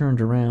just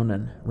turned around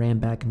and ran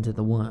back into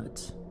the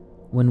woods.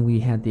 When we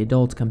had the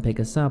adults come pick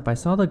us up, I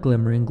saw the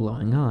glimmering,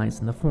 glowing eyes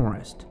in the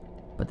forest,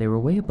 but they were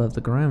way above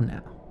the ground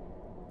now.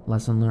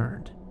 Lesson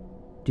learned.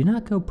 Do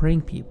not go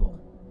praying people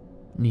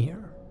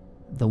near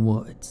the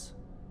woods.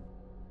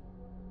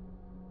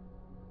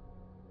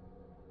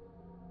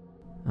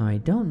 I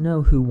don't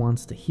know who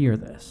wants to hear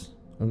this,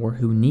 or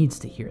who needs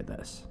to hear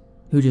this,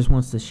 who just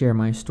wants to share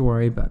my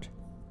story, but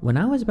when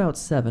I was about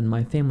 7,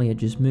 my family had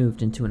just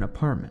moved into an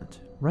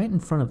apartment right in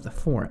front of the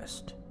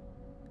forest.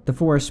 The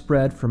forest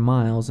spread for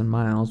miles and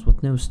miles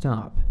with no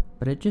stop,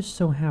 but it just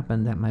so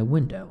happened that my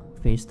window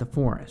faced the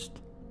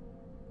forest.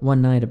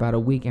 One night, about a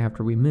week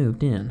after we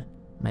moved in,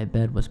 my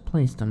bed was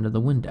placed under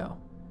the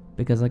window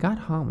because I got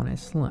hot when I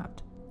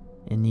slept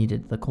and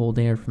needed the cold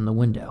air from the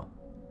window.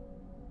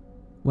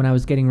 When I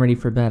was getting ready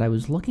for bed, I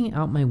was looking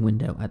out my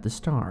window at the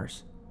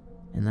stars,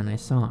 and then I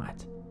saw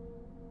it.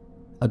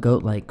 A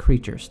goat-like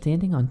creature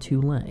standing on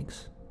 2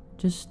 legs,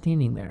 just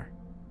standing there.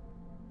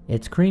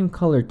 Its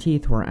cream-colored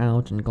teeth were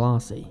out and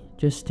glossy,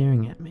 just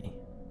staring at me.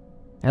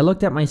 I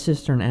looked at my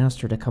sister and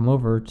asked her to come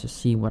over to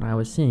see what I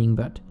was seeing,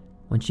 but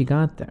when she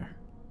got there,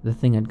 the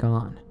thing had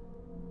gone.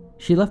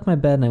 She left my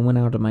bed and I went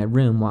out of my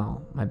room.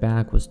 While my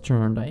back was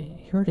turned,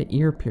 I heard an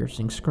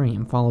ear-piercing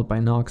scream followed by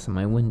knocks on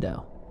my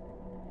window.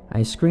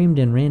 I screamed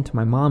and ran to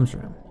my mom's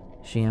room.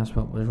 She asked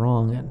what was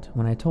wrong, and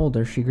when I told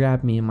her, she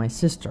grabbed me and my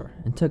sister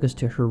and took us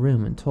to her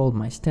room and told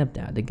my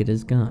stepdad to get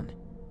his gun.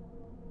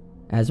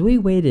 As we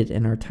waited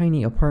in our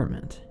tiny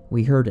apartment,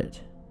 we heard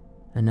it.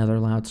 Another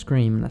loud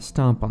scream and a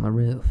stomp on the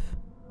roof.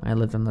 I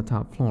lived on the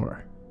top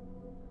floor.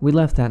 We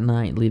left that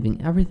night,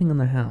 leaving everything in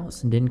the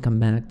house, and didn't come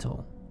back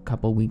till a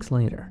couple weeks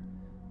later.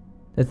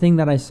 The thing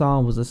that I saw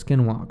was a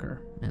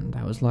Skinwalker, and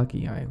I was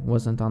lucky I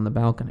wasn't on the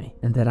balcony,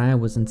 and that I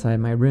was inside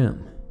my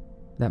room.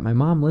 That my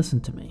mom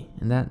listened to me,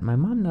 and that my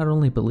mom not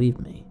only believed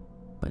me,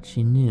 but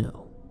she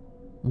knew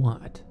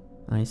what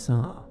I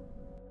saw.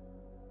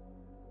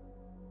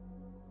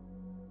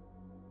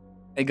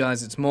 Hey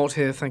guys, it's Mort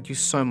here. Thank you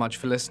so much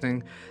for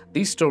listening.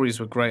 These stories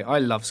were great. I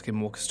love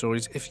Skinwalker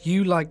stories. If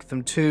you like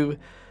them too,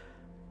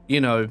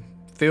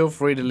 feel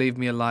free to leave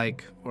me a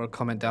like or a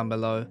comment down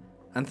below.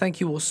 And thank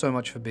you all so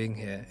much for being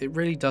here. It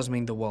really does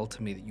mean the world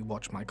to me that you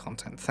watch my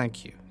content.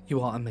 Thank you.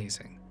 You are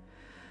amazing.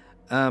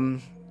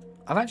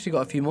 I've actually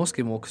got a few more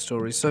Skinwalker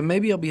stories, so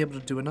maybe I'll be able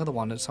to do another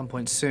one at some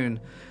point soon.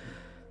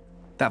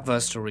 That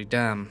verse story,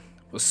 damn,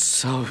 was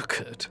so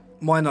good.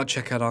 Why not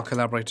check out our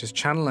collaborators'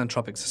 channel,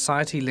 Entropic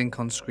Society, link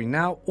on screen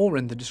now, or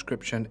in the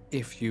description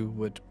if you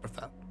would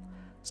prefer.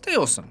 Stay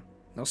awesome,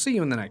 and I'll see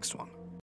you in the next one.